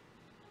puzzle.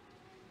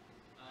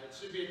 It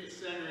should be at the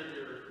center of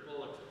your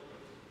bulletin.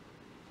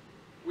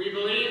 We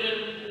believe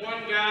in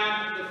one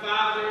God, the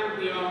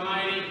Father, the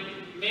Almighty,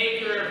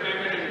 maker of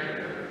heaven and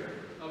earth,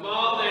 of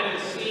all that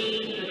is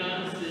seen and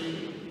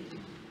unseen.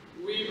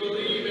 We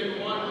believe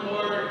in one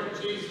Lord,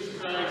 Jesus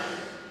Christ,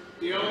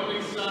 the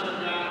only Son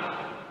of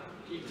God,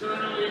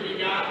 eternally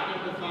begotten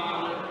of the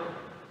Father,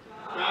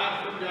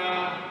 God from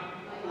God,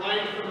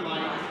 light from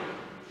light,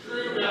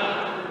 true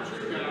God from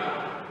true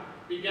God,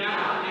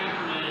 begotten and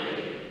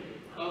made,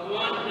 of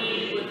one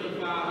being with the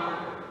Father.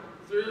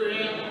 Through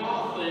him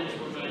all things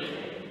were made,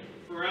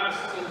 for us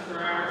and for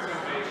our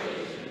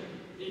salvation.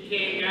 He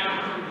came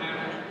down from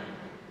heaven,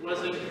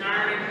 was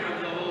incarnate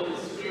of the Holy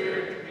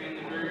Spirit and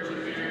the Virgin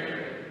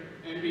Mary,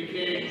 and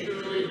became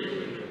truly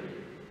human.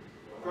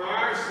 For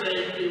our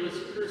sake he was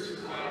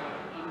crucified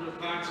under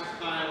Pontius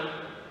Pilate.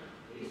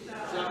 He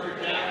suffered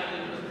death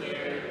and was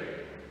buried.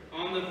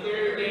 On the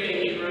third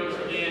day he rose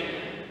again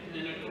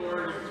in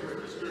accordance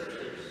with the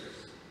Scriptures,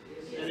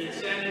 and he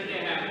ascended to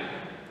heaven,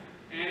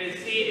 and is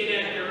seated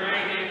at the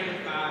right hand of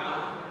the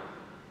Father.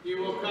 He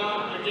will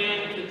come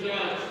again to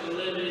judge the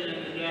living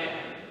and the dead,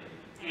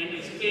 and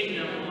his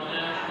kingdom will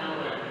have no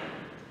end.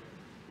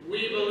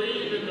 We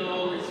believe in the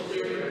Holy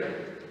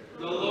Spirit,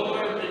 the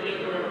Lord, the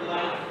giver of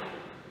life,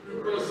 who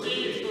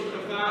proceeds from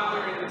the Father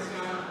and the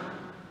Son,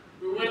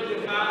 who with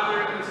the Father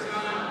and the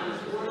Son is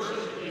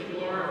worshipped and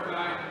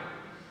glorified,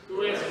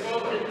 who has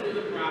spoken to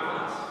the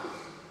prophets.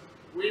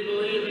 We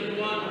believe in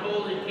one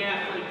holy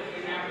Catholic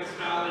and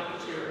Apostolic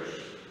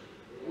Church.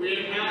 We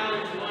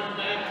acknowledge one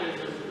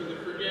baptism for the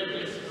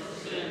forgiveness of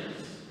sins.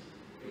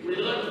 We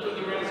look for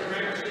the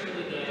resurrection of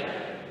the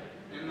dead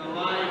and the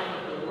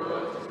life of the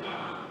world to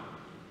come.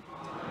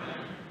 Amen.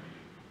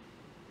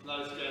 Let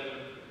us gather.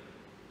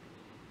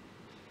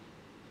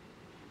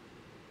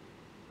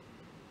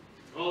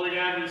 Holy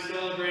God, we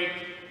celebrate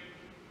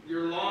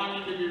your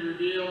longing to be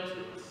revealed to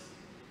us.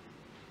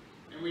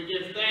 And we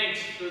give thanks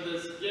for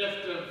this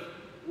gift of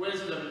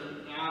wisdom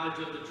and knowledge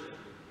of the truth.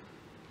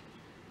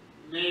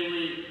 May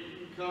we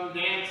come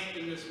dance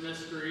in this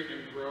mystery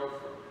and grow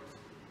from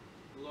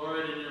it.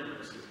 Lord, in your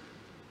mercy.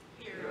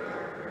 Hear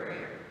our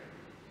prayer.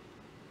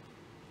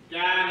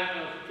 God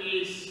of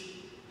peace,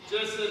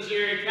 just as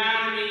your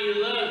economy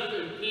you live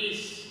in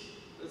peace,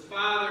 as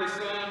Father,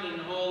 Son,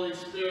 and Holy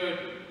Spirit,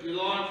 you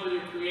long for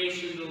your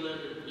creation to live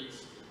in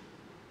peace.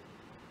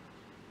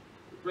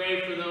 We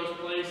pray for those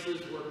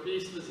places where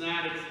peace does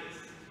not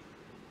exist,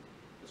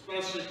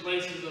 especially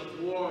places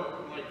of war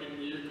like in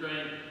the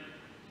Ukraine.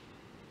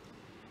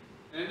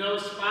 And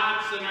those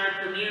spots in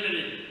our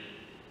community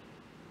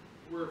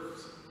where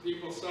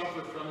people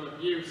suffer from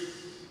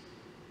abuse,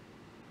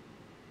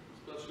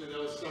 especially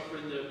those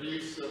suffering the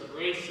abuse of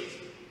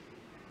racism.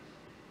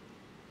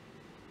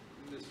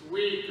 In this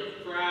week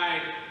of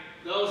Pride,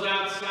 those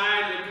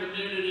outside the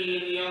community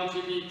and the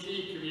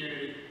LGBT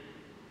community.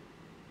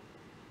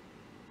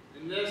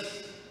 In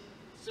this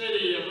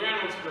city of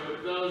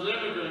Reynoldsburg, those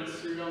immigrants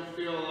who don't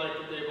feel like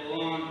they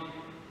belong,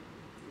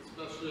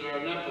 especially our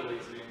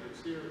Nepalese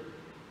neighbors here.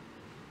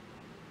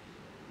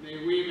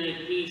 May we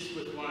make peace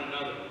with one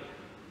another.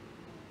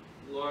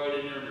 Lord,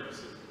 in your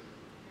mercy.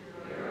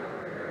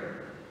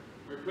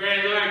 We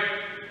pray, Lord,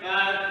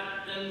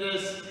 in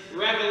this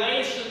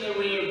revelation that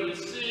we have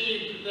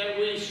received, that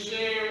we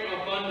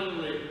share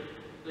abundantly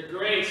the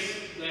grace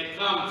that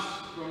comes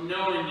from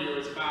knowing you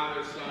as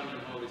Father, Son,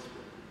 and Holy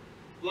Spirit.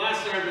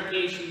 Bless our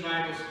Vacation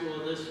Bible School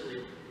this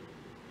week,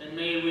 and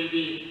may we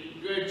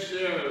be good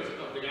sharers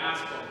of the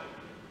gospel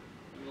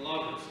and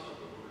lovers of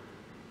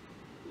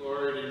the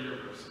word. Lord, in your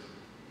mercy.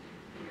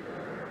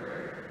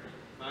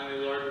 Finally,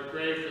 Lord, we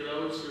pray for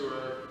those who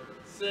are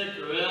sick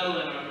or ill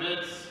in our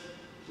midst.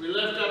 We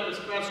lift up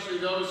especially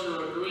those who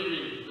are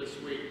grieving this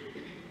week.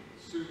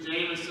 Sue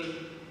Jameson,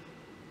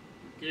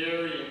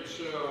 Gary and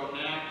Cheryl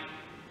Knapp.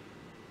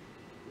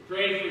 We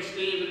pray for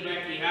Steve and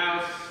Becky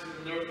House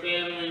and their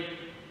family.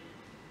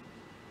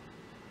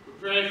 We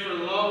pray for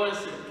Lois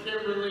and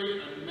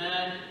Kimberly and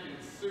Meg and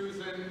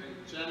Susan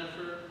and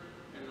Jennifer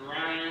and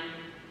Ryan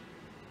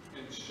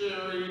and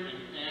Sherry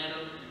and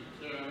Adam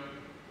and Karen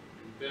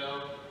and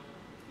Bill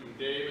and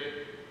David,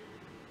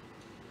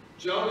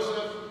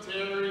 Joseph,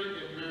 Terry,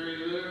 and Mary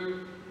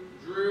Lou,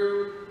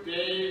 Drew,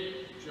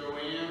 Dave,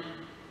 Joanne,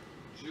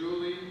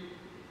 Julie,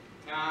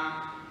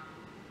 Tom,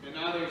 and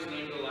others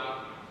named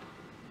aloud.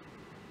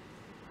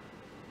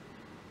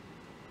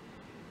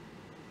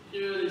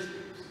 Hear these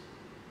things.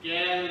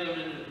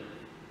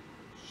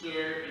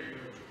 share in your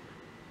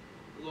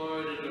joy.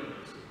 Lord, in your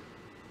mercy.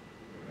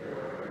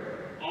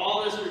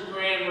 All this we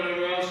pray, and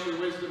whatever else your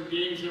wisdom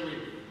deems that we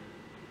do.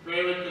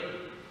 Pray with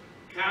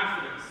the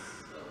confidence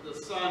of the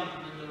Son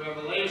and the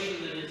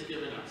revelation that He has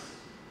given us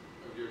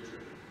of your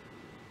truth.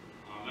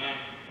 Amen.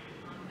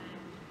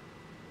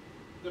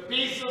 The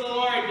peace of the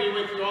Lord be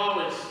with you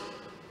always.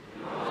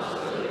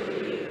 Also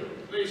with you.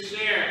 Please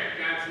share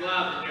God's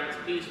love and God's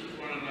peace with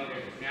one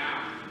another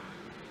now.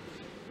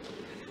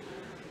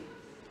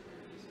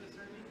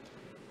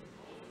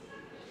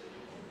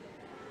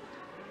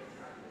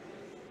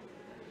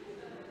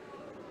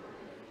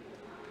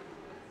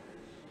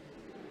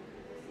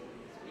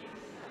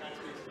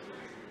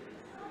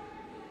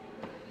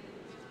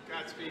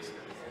 God's peace.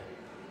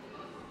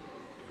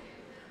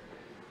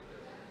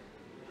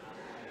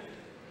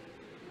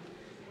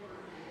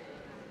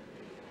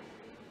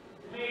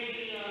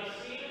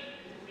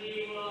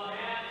 We will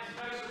have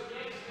special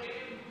gifts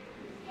taken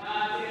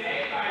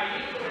today by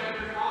you,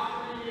 whatever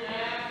offering you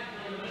have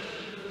for the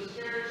mission to the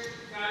church.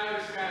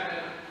 Tyler's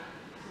got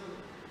some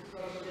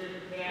special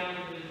gift for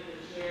families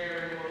to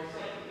share, and we'll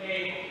set the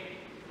table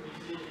and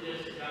receive the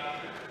gifts of God.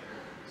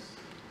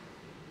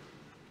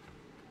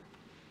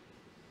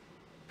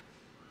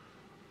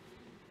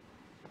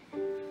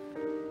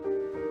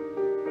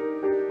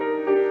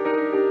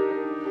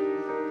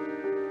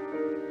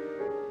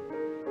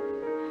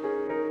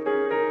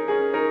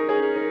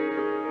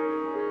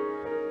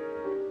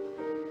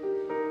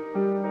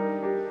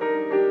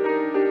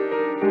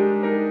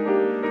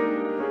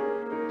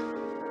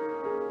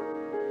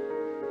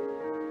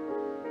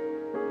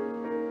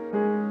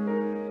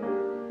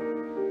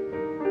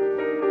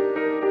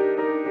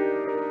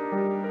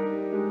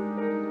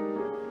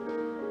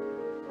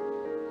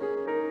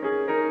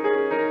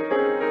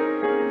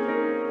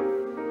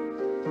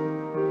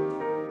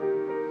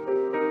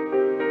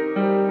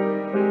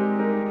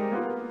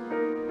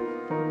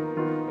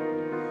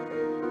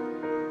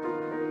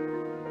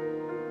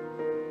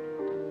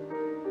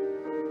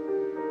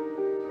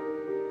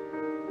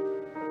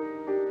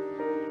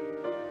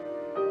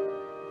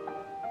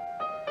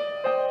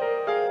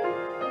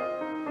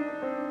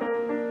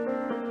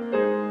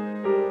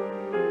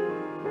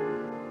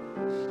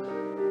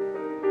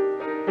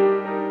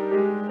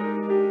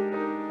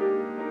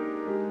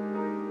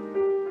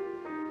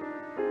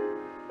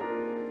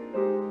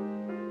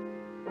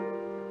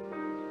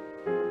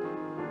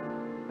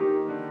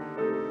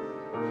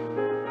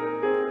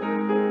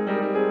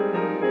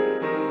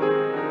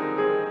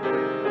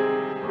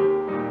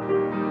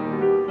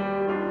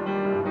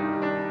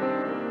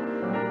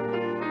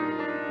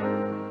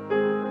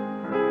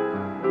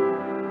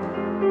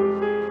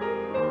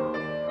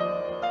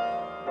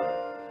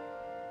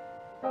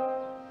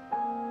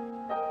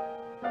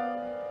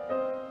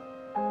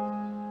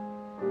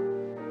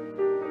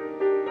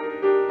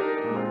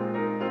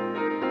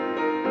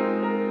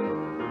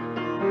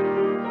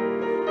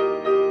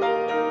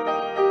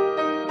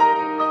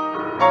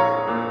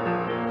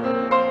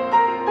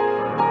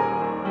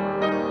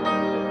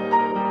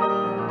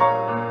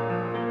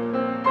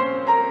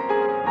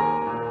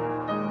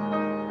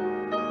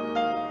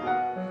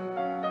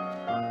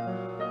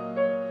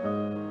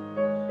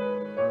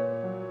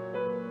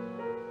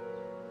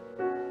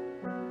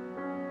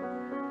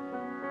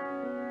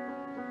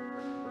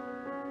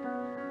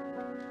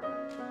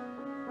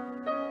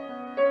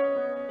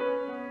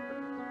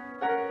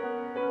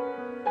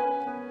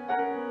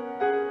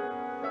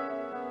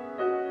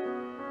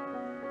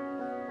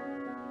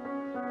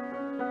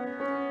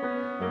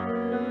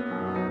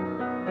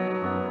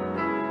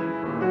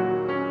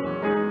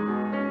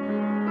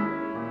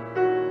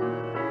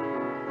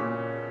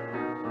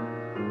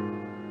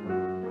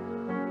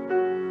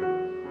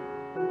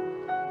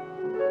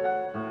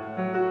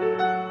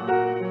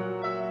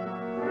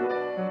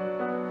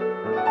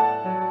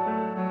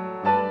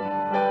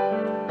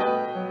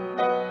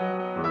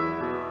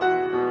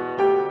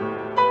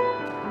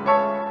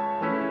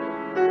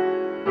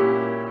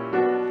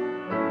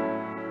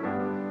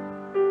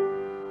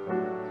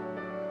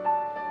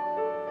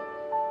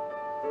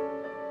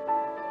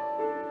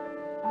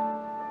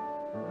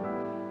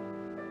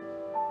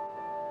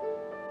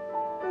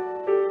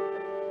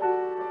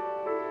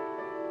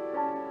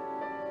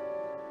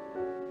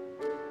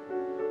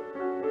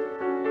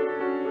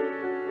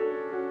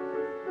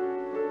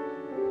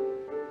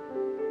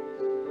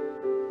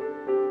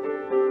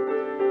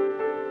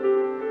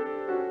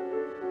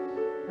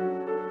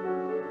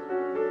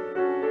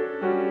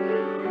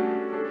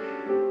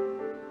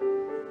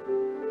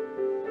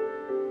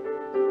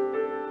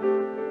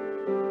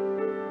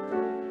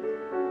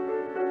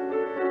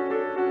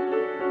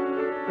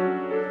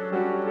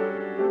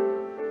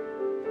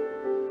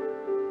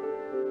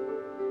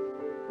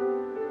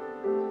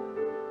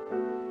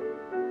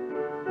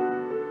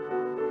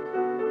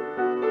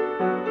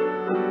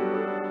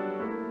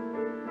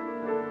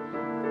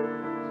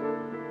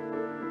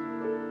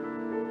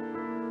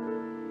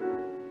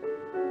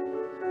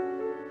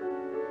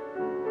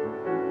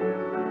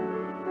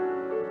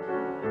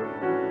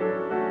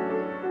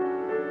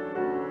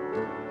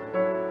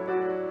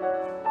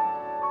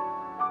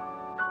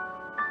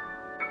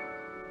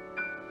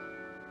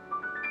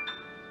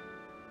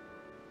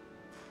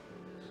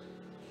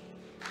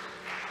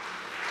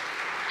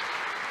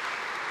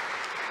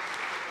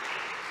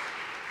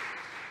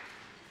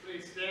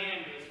 please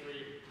stand as we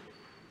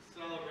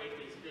celebrate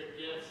these good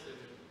gifts and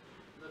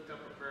lift up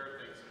a prayer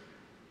of thanksgiving.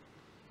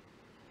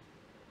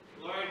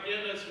 Lord,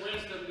 give us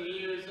wisdom to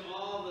use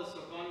all this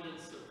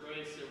abundance of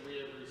grace that we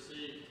have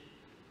received,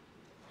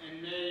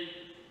 and may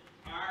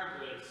our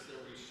grace that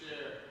we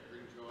share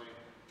bring joy.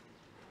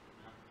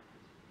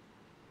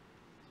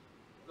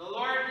 The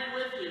Lord be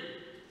with you.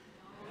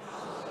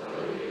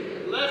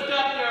 Lift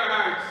up your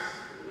hearts.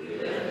 We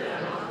lift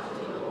them up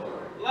to the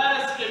Lord.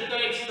 Let us give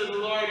thanks to the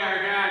Lord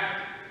our God.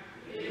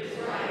 It is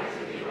right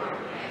to give our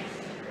thanks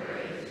and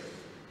praise.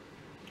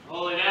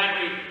 Holy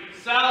God, we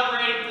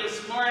celebrate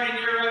this morning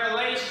your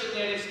revelation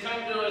that has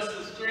come to us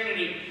as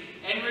Trinity,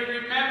 and we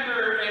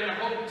remember and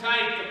hold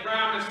tight the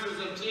promises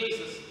of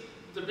Jesus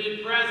to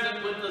be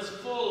present with us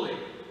fully,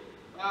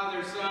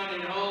 Father, Son,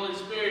 and Holy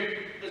Spirit,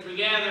 as we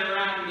gather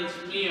around this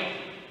meal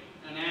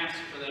and ask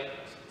for that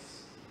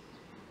presence.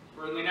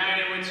 For in the night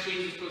in which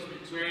Jesus was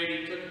betrayed,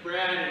 he took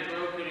bread and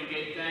broke it and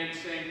gave thanks,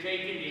 saying,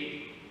 "Take and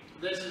eat.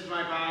 This is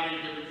my body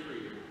given for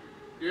you.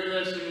 Do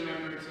this in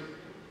remembrance of me."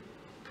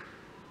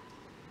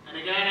 And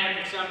again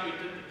after supper he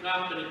took the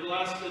cup, and he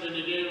blessed it, and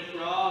he gave it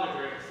for all to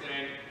drink,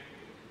 saying,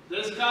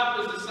 "This cup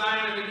is the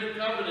sign of the new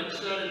covenant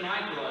shed in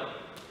my blood,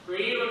 for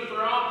you and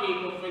for all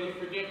people, for the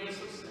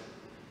forgiveness of sin.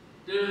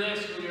 Do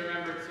this in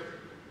remembrance of me."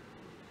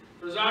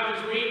 For as often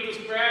as we eat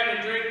this bread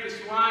and drink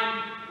this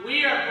wine,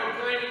 we are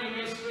proclaiming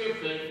the mystery of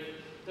faith,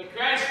 that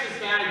Christ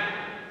is died,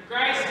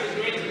 Christ is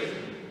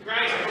risen,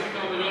 Christ will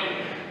come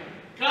again.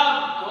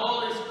 Come,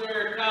 Holy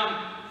Spirit, come,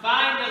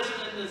 find us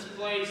in this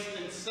place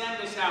and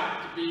send us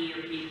out to be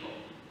your people,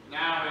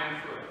 now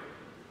and forever.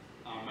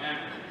 Amen.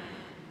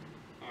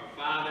 Our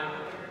Father,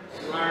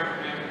 who art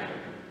in heaven,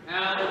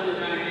 hallowed be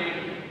thy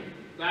name.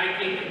 Thy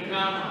kingdom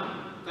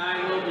come,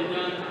 thy will be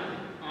done,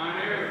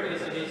 on earth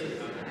as it is in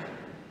heaven.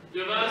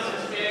 Give us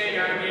this day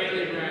our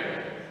daily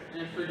bread,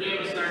 and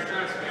forgive us our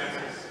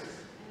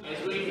trespasses,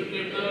 as we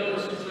forgive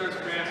those who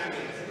trespass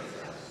against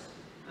us.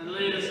 And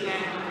lead us not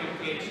into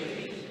temptation,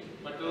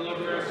 but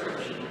deliver us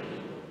from evil.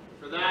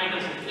 For thine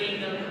is the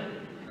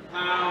kingdom, the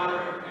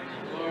power,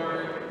 and the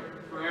glory,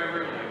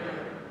 forever and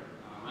ever.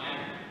 Amen.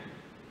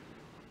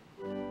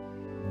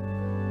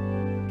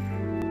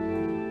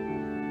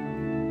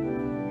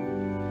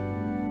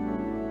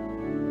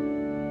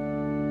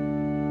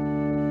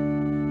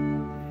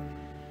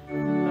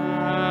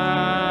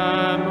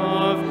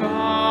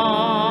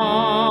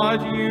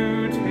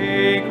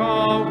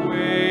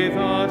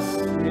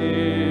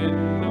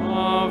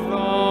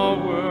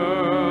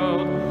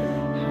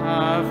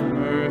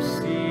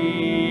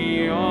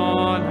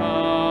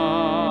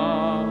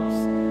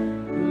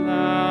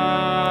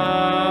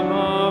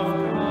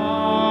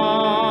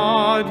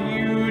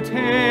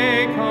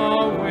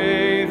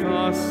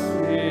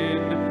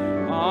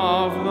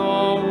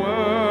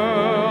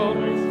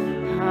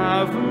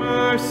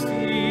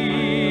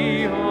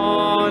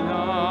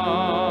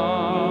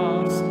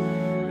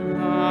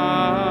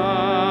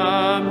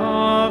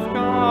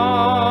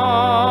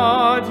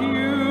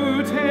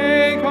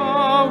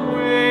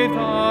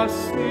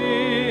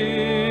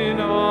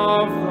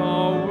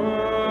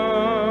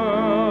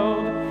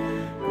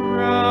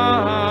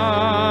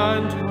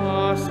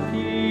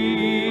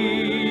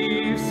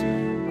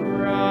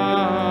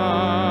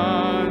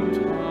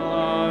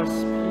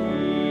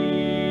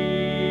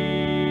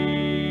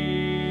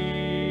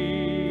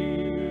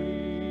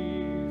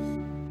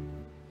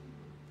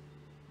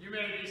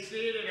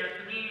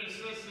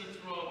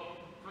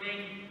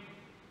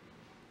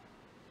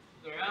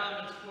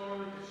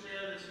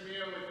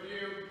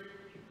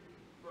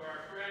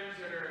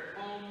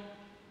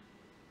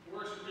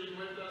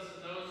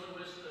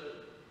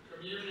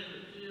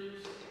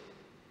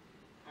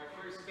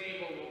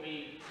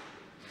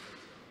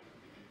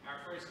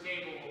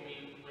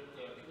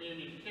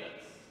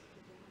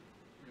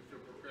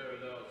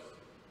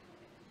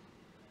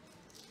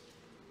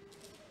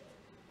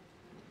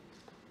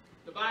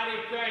 The body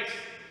of Christ,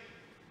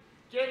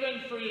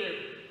 given for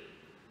you.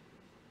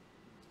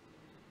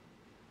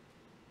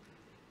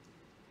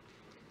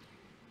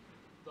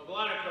 The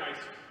blood of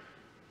Christ,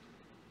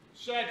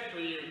 shed for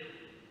you.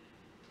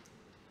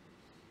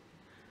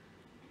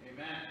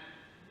 Amen.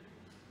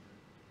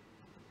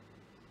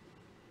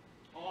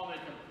 All may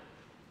come.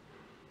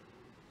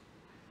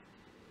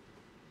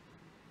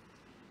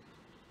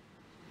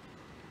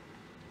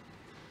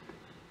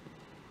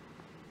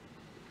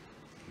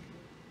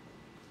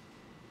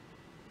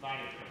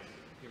 Body of Christ,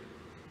 given.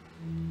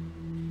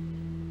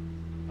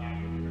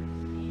 Body of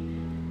Christ.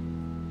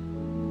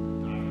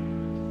 Body of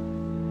Christ.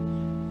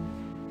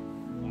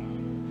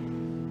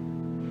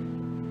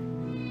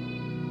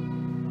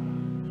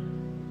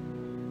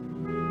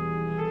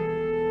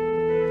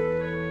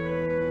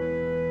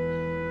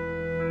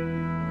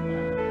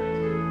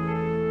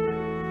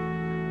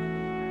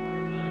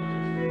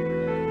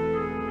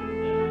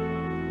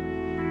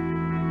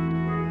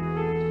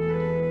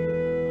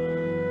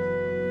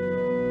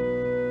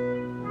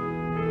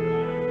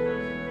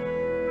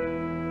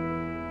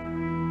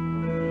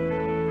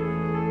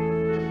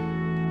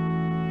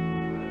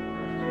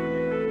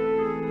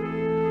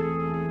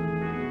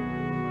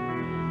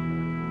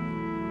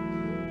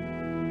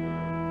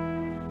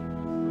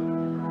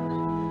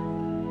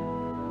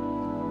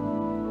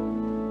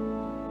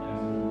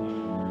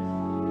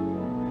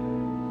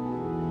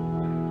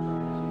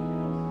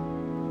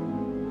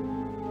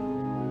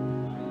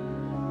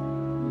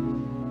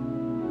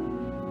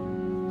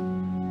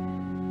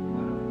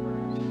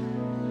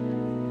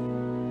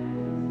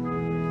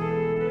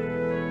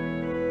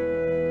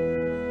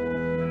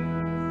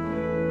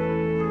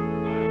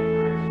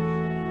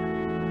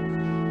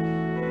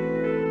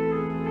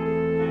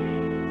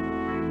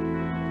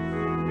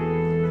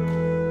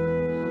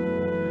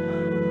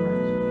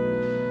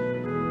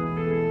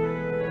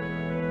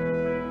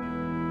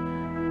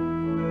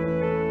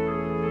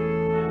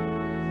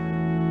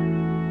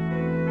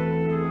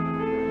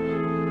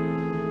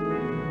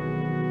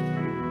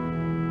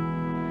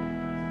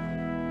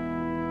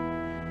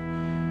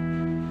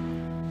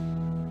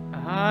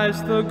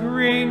 As the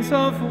grains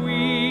of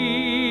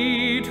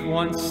wheat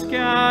once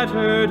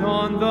scattered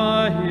on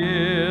the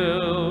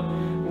hill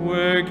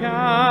were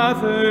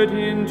gathered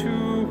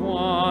into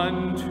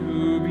one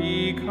to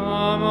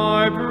become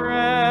our bread,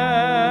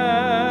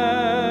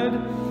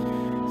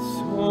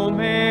 so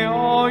may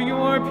all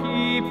your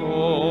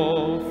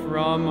people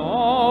from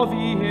all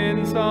the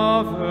ends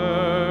of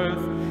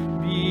earth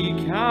be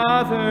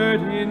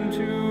gathered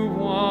into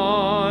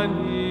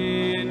one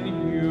in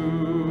you.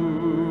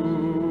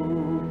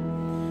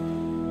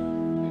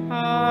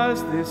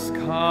 As this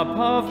cup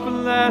of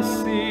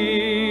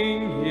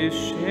blessing is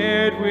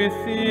shared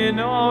within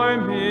our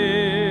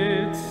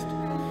midst,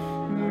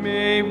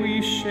 may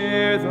we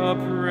share the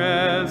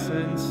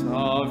presence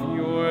of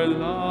your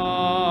love.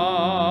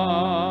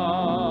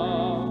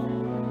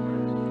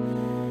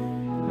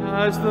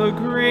 As the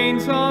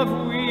grains of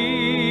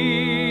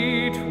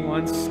wheat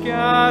once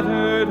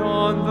scattered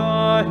on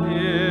the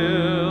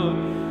hill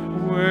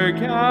were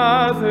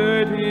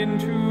gathered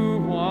into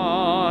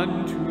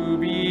one to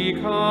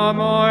become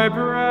our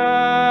bread,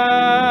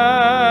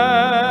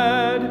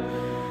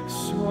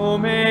 so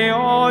may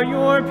all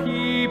your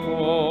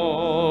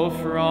people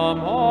from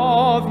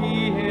all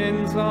the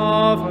ends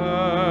of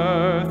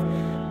earth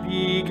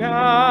be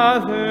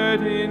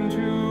gathered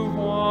into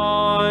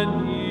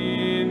one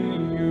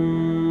in you.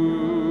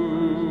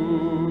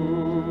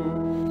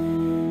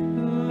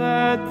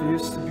 Let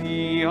this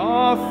be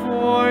a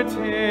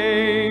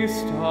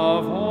foretaste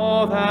of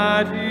all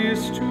that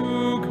is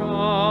to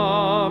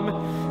come,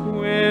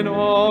 when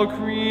all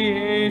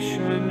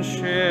creation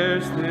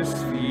shares this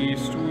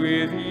feast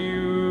with you.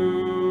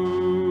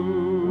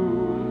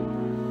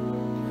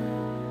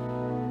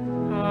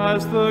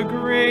 As the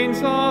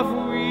grains of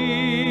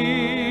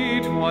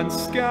wheat once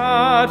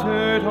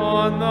scattered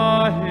on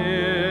the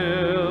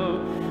hill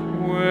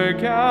were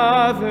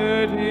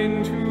gathered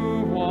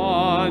into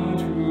one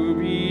to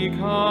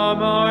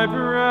become our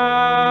bread,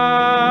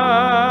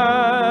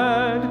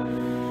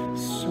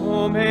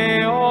 so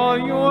may all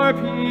your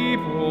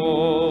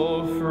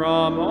people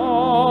from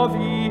all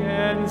the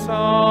ends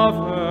of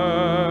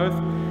earth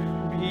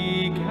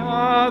be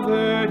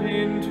gathered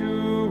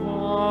into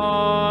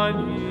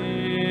one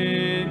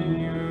in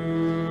you.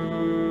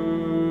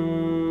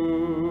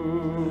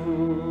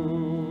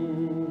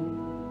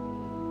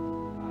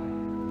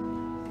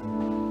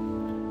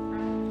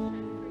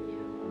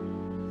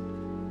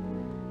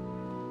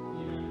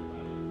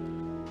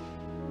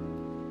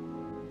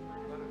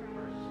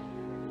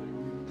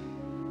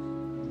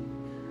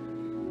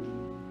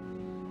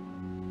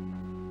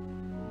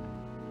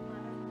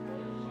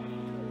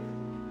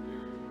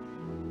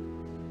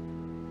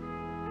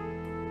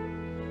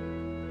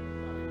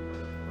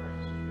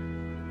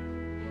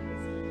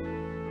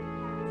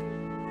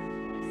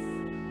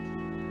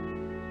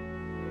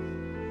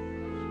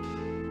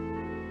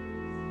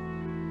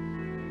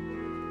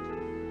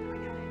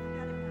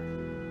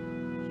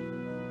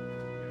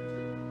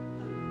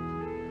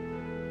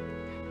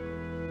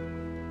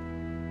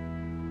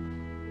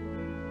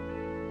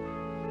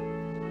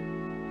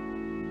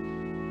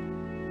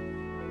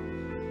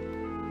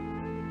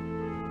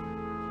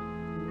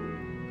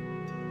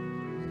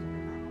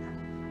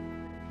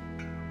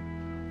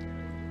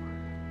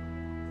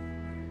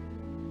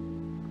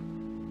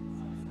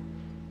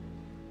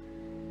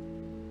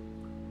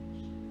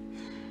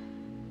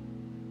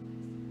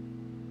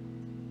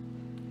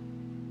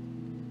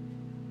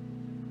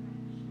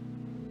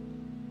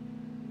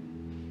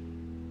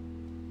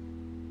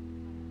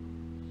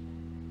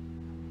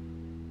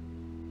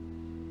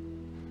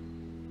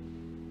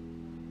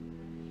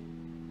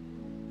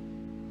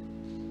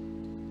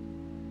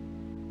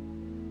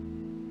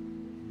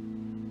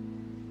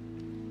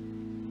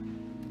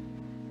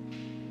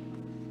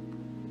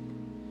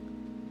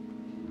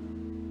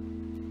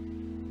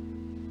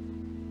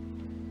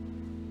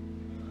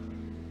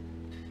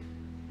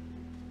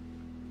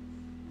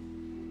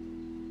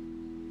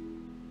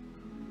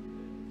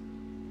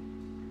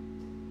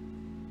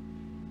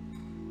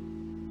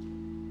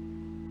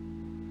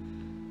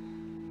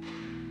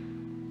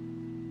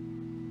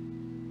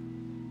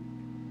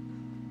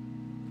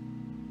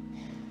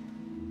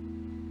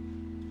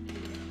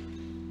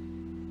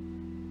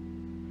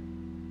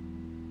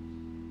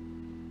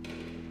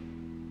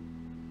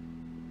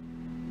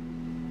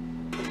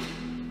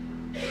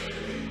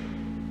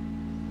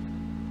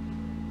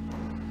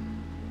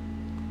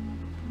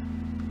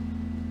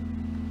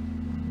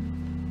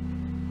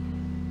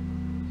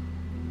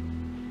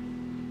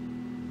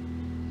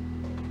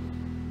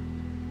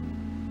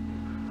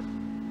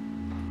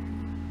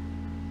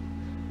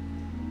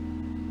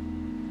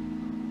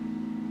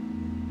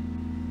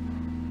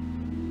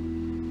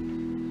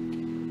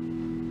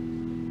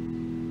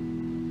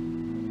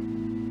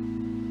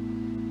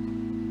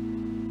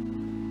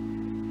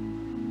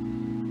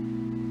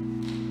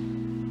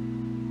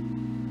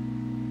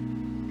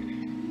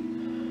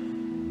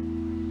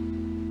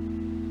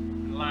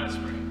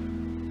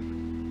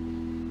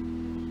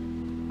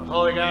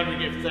 Holy God, we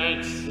give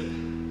thanks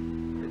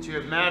that you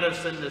have met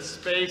us in this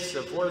space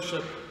of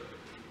worship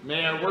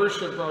May our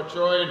worship brought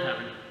joy in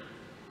heaven.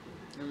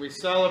 And we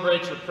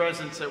celebrate your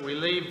presence that we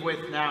leave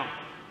with now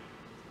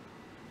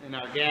in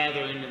our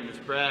gathering in this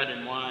bread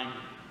and wine,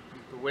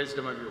 the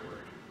wisdom of your word.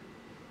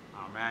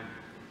 Amen.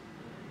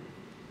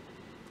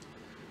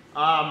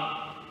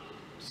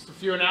 Just a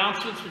few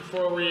announcements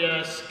before we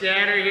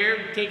scatter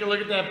here. Take a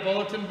look at that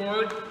bulletin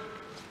board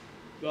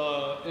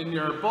in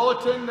your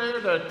bulletin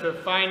there to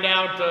find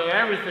out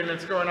everything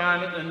that's going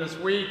on in this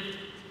week.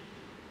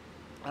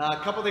 A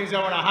couple things I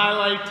want to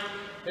highlight.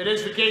 It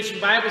is Vacation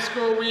Bible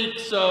School week,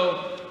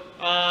 so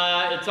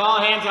it's all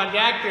hands on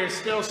deck. There's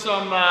still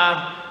some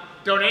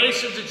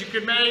donations that you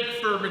could make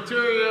for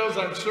materials.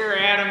 I'm sure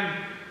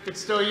Adam could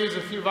still use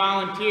a few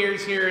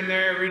volunteers here and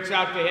there. Reach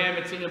out to him.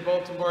 It's in your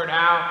bulletin board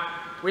how.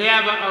 We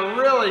have a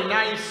really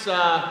nice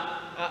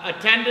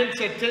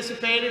attendance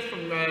anticipated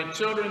from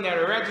children that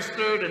are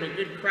registered and a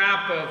good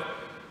crop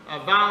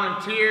of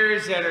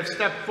volunteers that are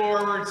stepped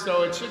forward.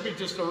 So it should be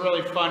just a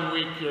really fun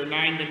week here,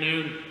 9 to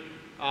noon,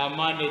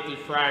 Monday through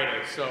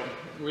Friday. So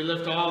we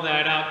lift all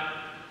that up.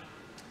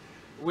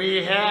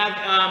 We have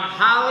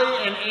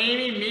Holly and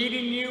Amy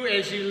meeting you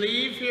as you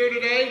leave here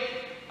today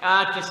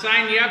to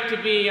sign you up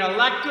to be a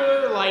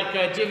lector, like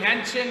Jim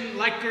Henshin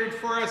lectured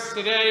for us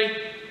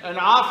today, and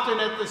often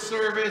at the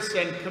service,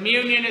 and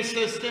communion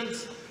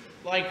assistants,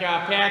 like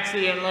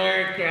Patsy and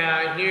Lyric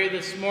here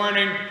this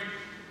morning,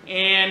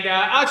 and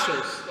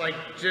ushers, like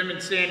Jim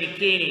and Sandy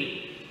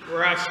Keeney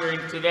were ushering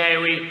today.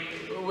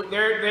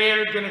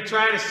 They're going to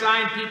try to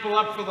sign people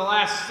up for the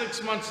last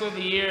 6 months of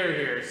the year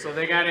here, so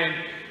they got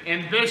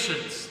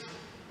ambitions.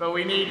 But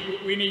we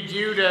need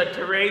you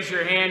to raise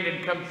your hand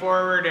and come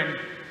forward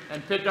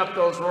and pick up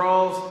those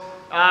roles.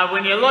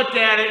 When you looked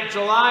at it,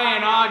 July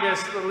and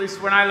August, at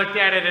least when I looked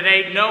at it at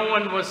 8, no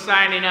one was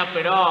signing up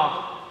at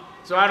all.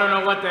 So I don't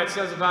know what that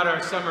says about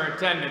our summer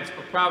attendance,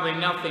 but probably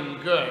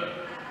nothing good.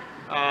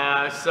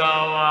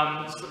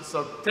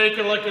 So take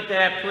a look at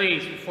that,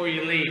 please, before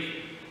you leave.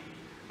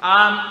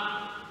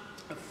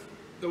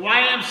 The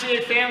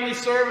YMCA Family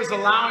Serve is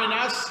allowing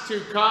us to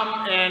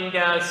come and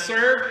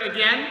serve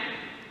again.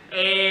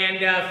 And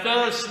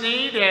Phyllis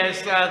Sneed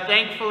has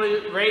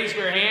thankfully raised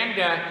her hand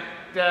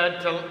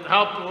to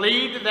help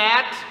lead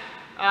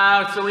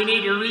that. So we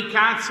need to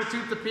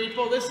reconstitute the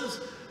people.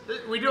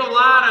 We do a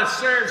lot of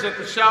serves at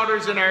the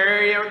shelters in our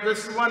area.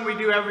 This is one we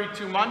do every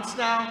 2 months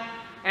now.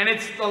 And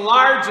it's the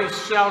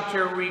largest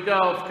shelter we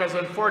go because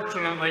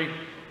unfortunately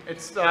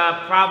it's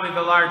probably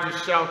the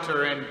largest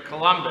shelter in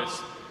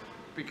Columbus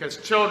because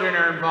children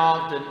are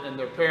involved and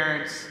their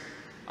parents.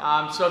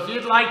 So if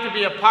you'd like to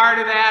be a part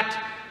of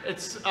that,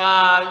 it's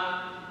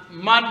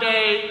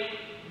Monday,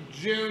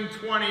 June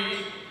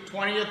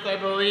 20th, I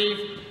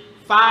believe.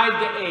 5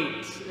 to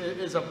 8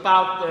 is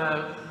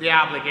about the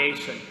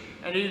obligation.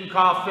 And you can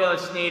call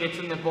Phyllis Sneed, it's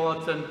in the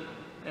bulletin,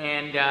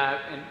 and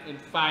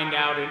find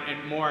out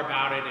and more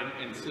about it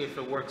and see if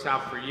it works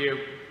out for you.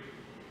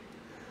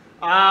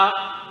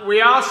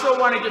 We also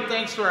want to give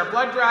thanks to our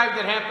blood drive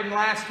that happened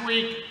last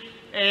week.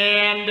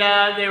 And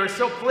they were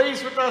so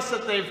pleased with us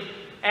that they've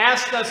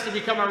asked us to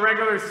become a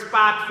regular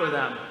spot for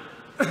them.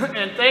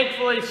 And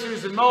thankfully,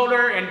 Susan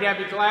Mulder and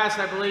Debbie Glass,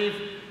 I believe,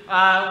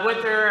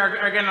 with her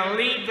are going to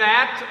lead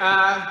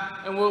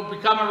that, and we'll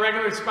become a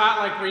regular spot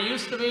like we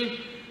used to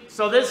be.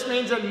 So this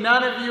means that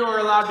none of you are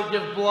allowed to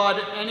give blood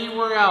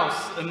anywhere else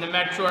in the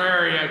metro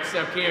area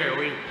except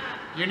here.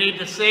 You need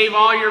to save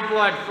all your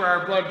blood for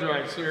our blood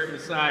drives here at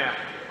Messiah.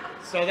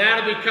 So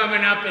that'll be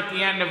coming up at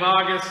the end of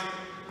August.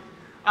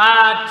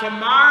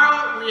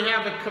 Tomorrow we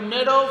have a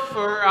committal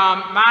for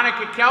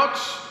Monica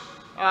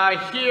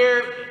Kelch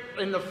here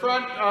in the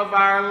front of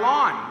our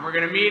lawn. We're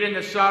going to meet in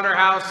the shelter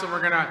house and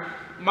we're going to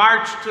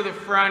march to the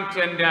front,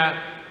 and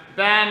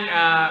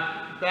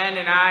Ben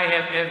and I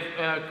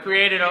have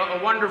created a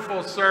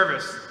wonderful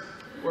service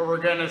where we're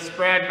going to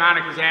spread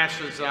Monica's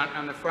ashes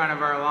on the front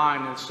of our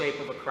lawn in the shape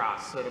of a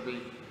cross. So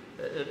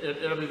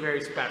it'll be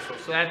very special.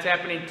 So that's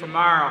happening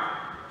tomorrow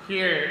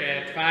here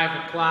at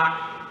 5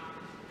 o'clock.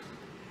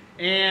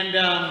 And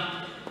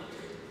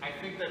I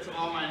think that's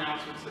all my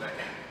announcements that I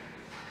have.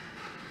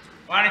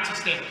 Why don't you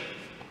stand?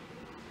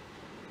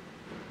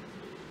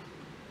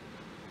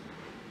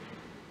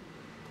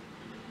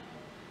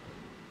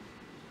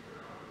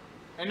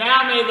 And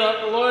now may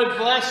the Lord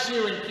bless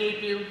you and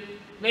keep you.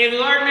 May the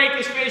Lord make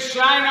his face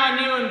shine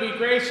on you and be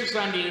gracious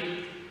unto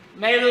you.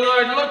 May the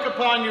Lord look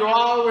upon you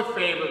all with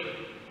favor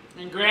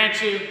and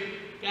grant you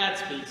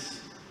God's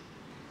peace.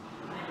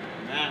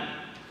 Amen.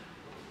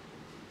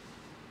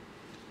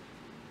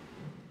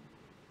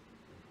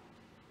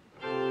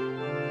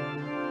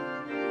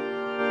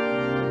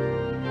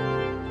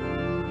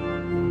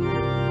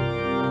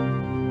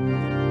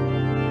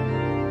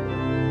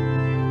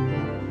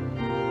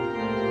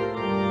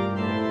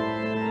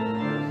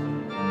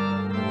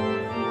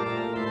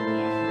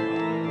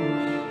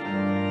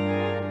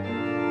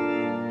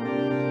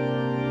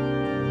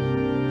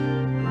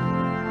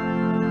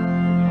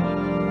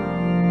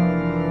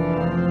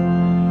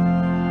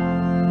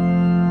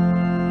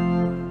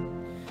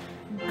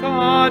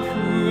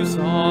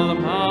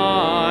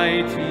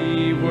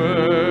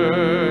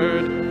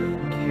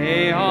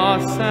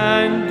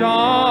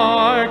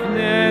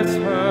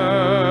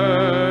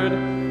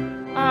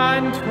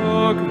 and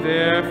took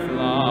their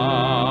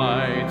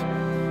flight.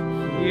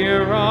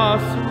 Hear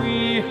us,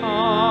 we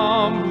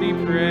humbly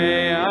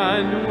pray,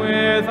 and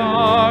where the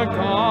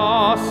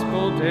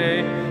gospel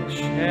day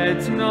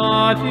sheds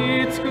not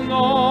its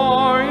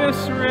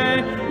glorious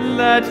ray,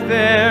 let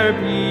there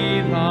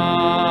be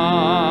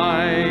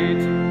light.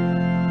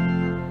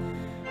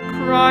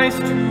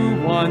 Christ, who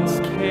once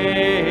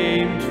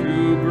came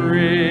to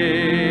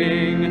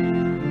bring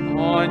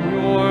on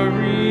your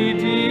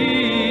redeeming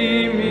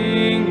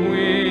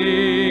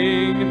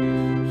wing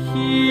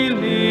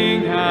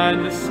healing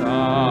and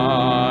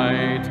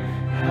sight,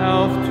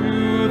 health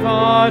to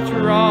the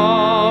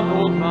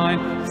troubled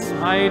mind,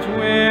 sight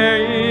where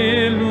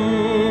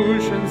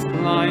illusions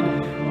blind.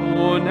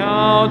 Oh,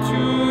 now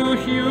to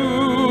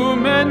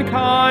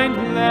humankind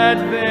let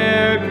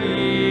there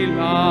be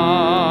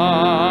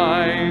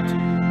light.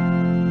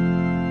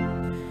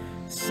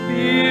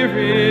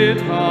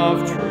 Spirit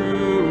of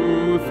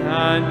truth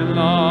and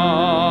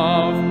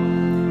love,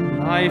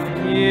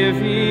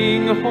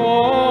 life-giving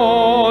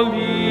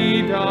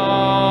holy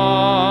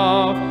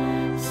dove,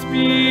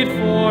 speed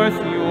forth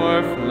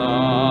your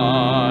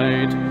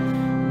flight.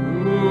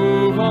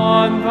 Move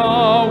on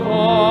the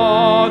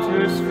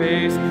water's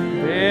face,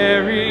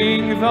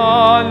 bearing the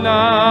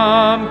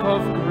lamp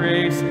of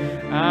grace,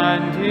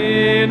 and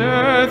in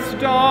earth's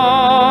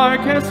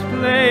darkest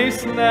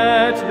place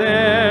let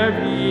there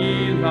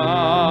be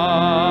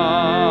light.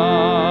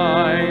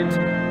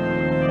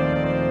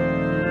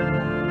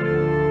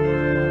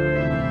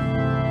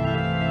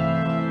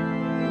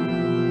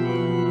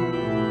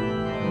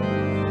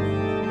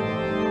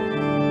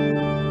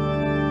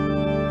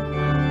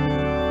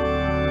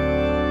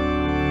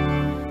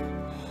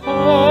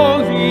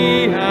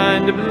 Holy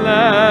and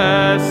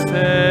blessed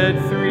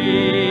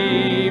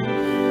three,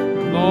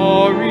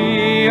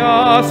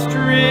 glorious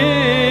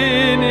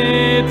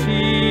Trinity,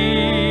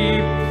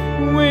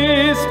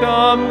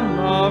 wisdom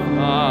of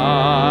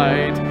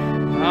light,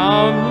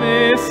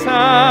 boundless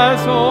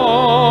as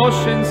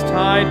ocean's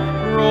tide,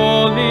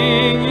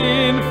 rolling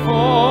in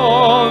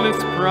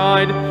fullest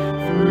pride,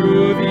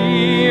 through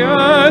the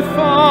earth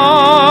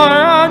far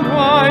and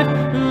wide,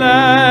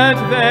 let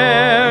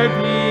there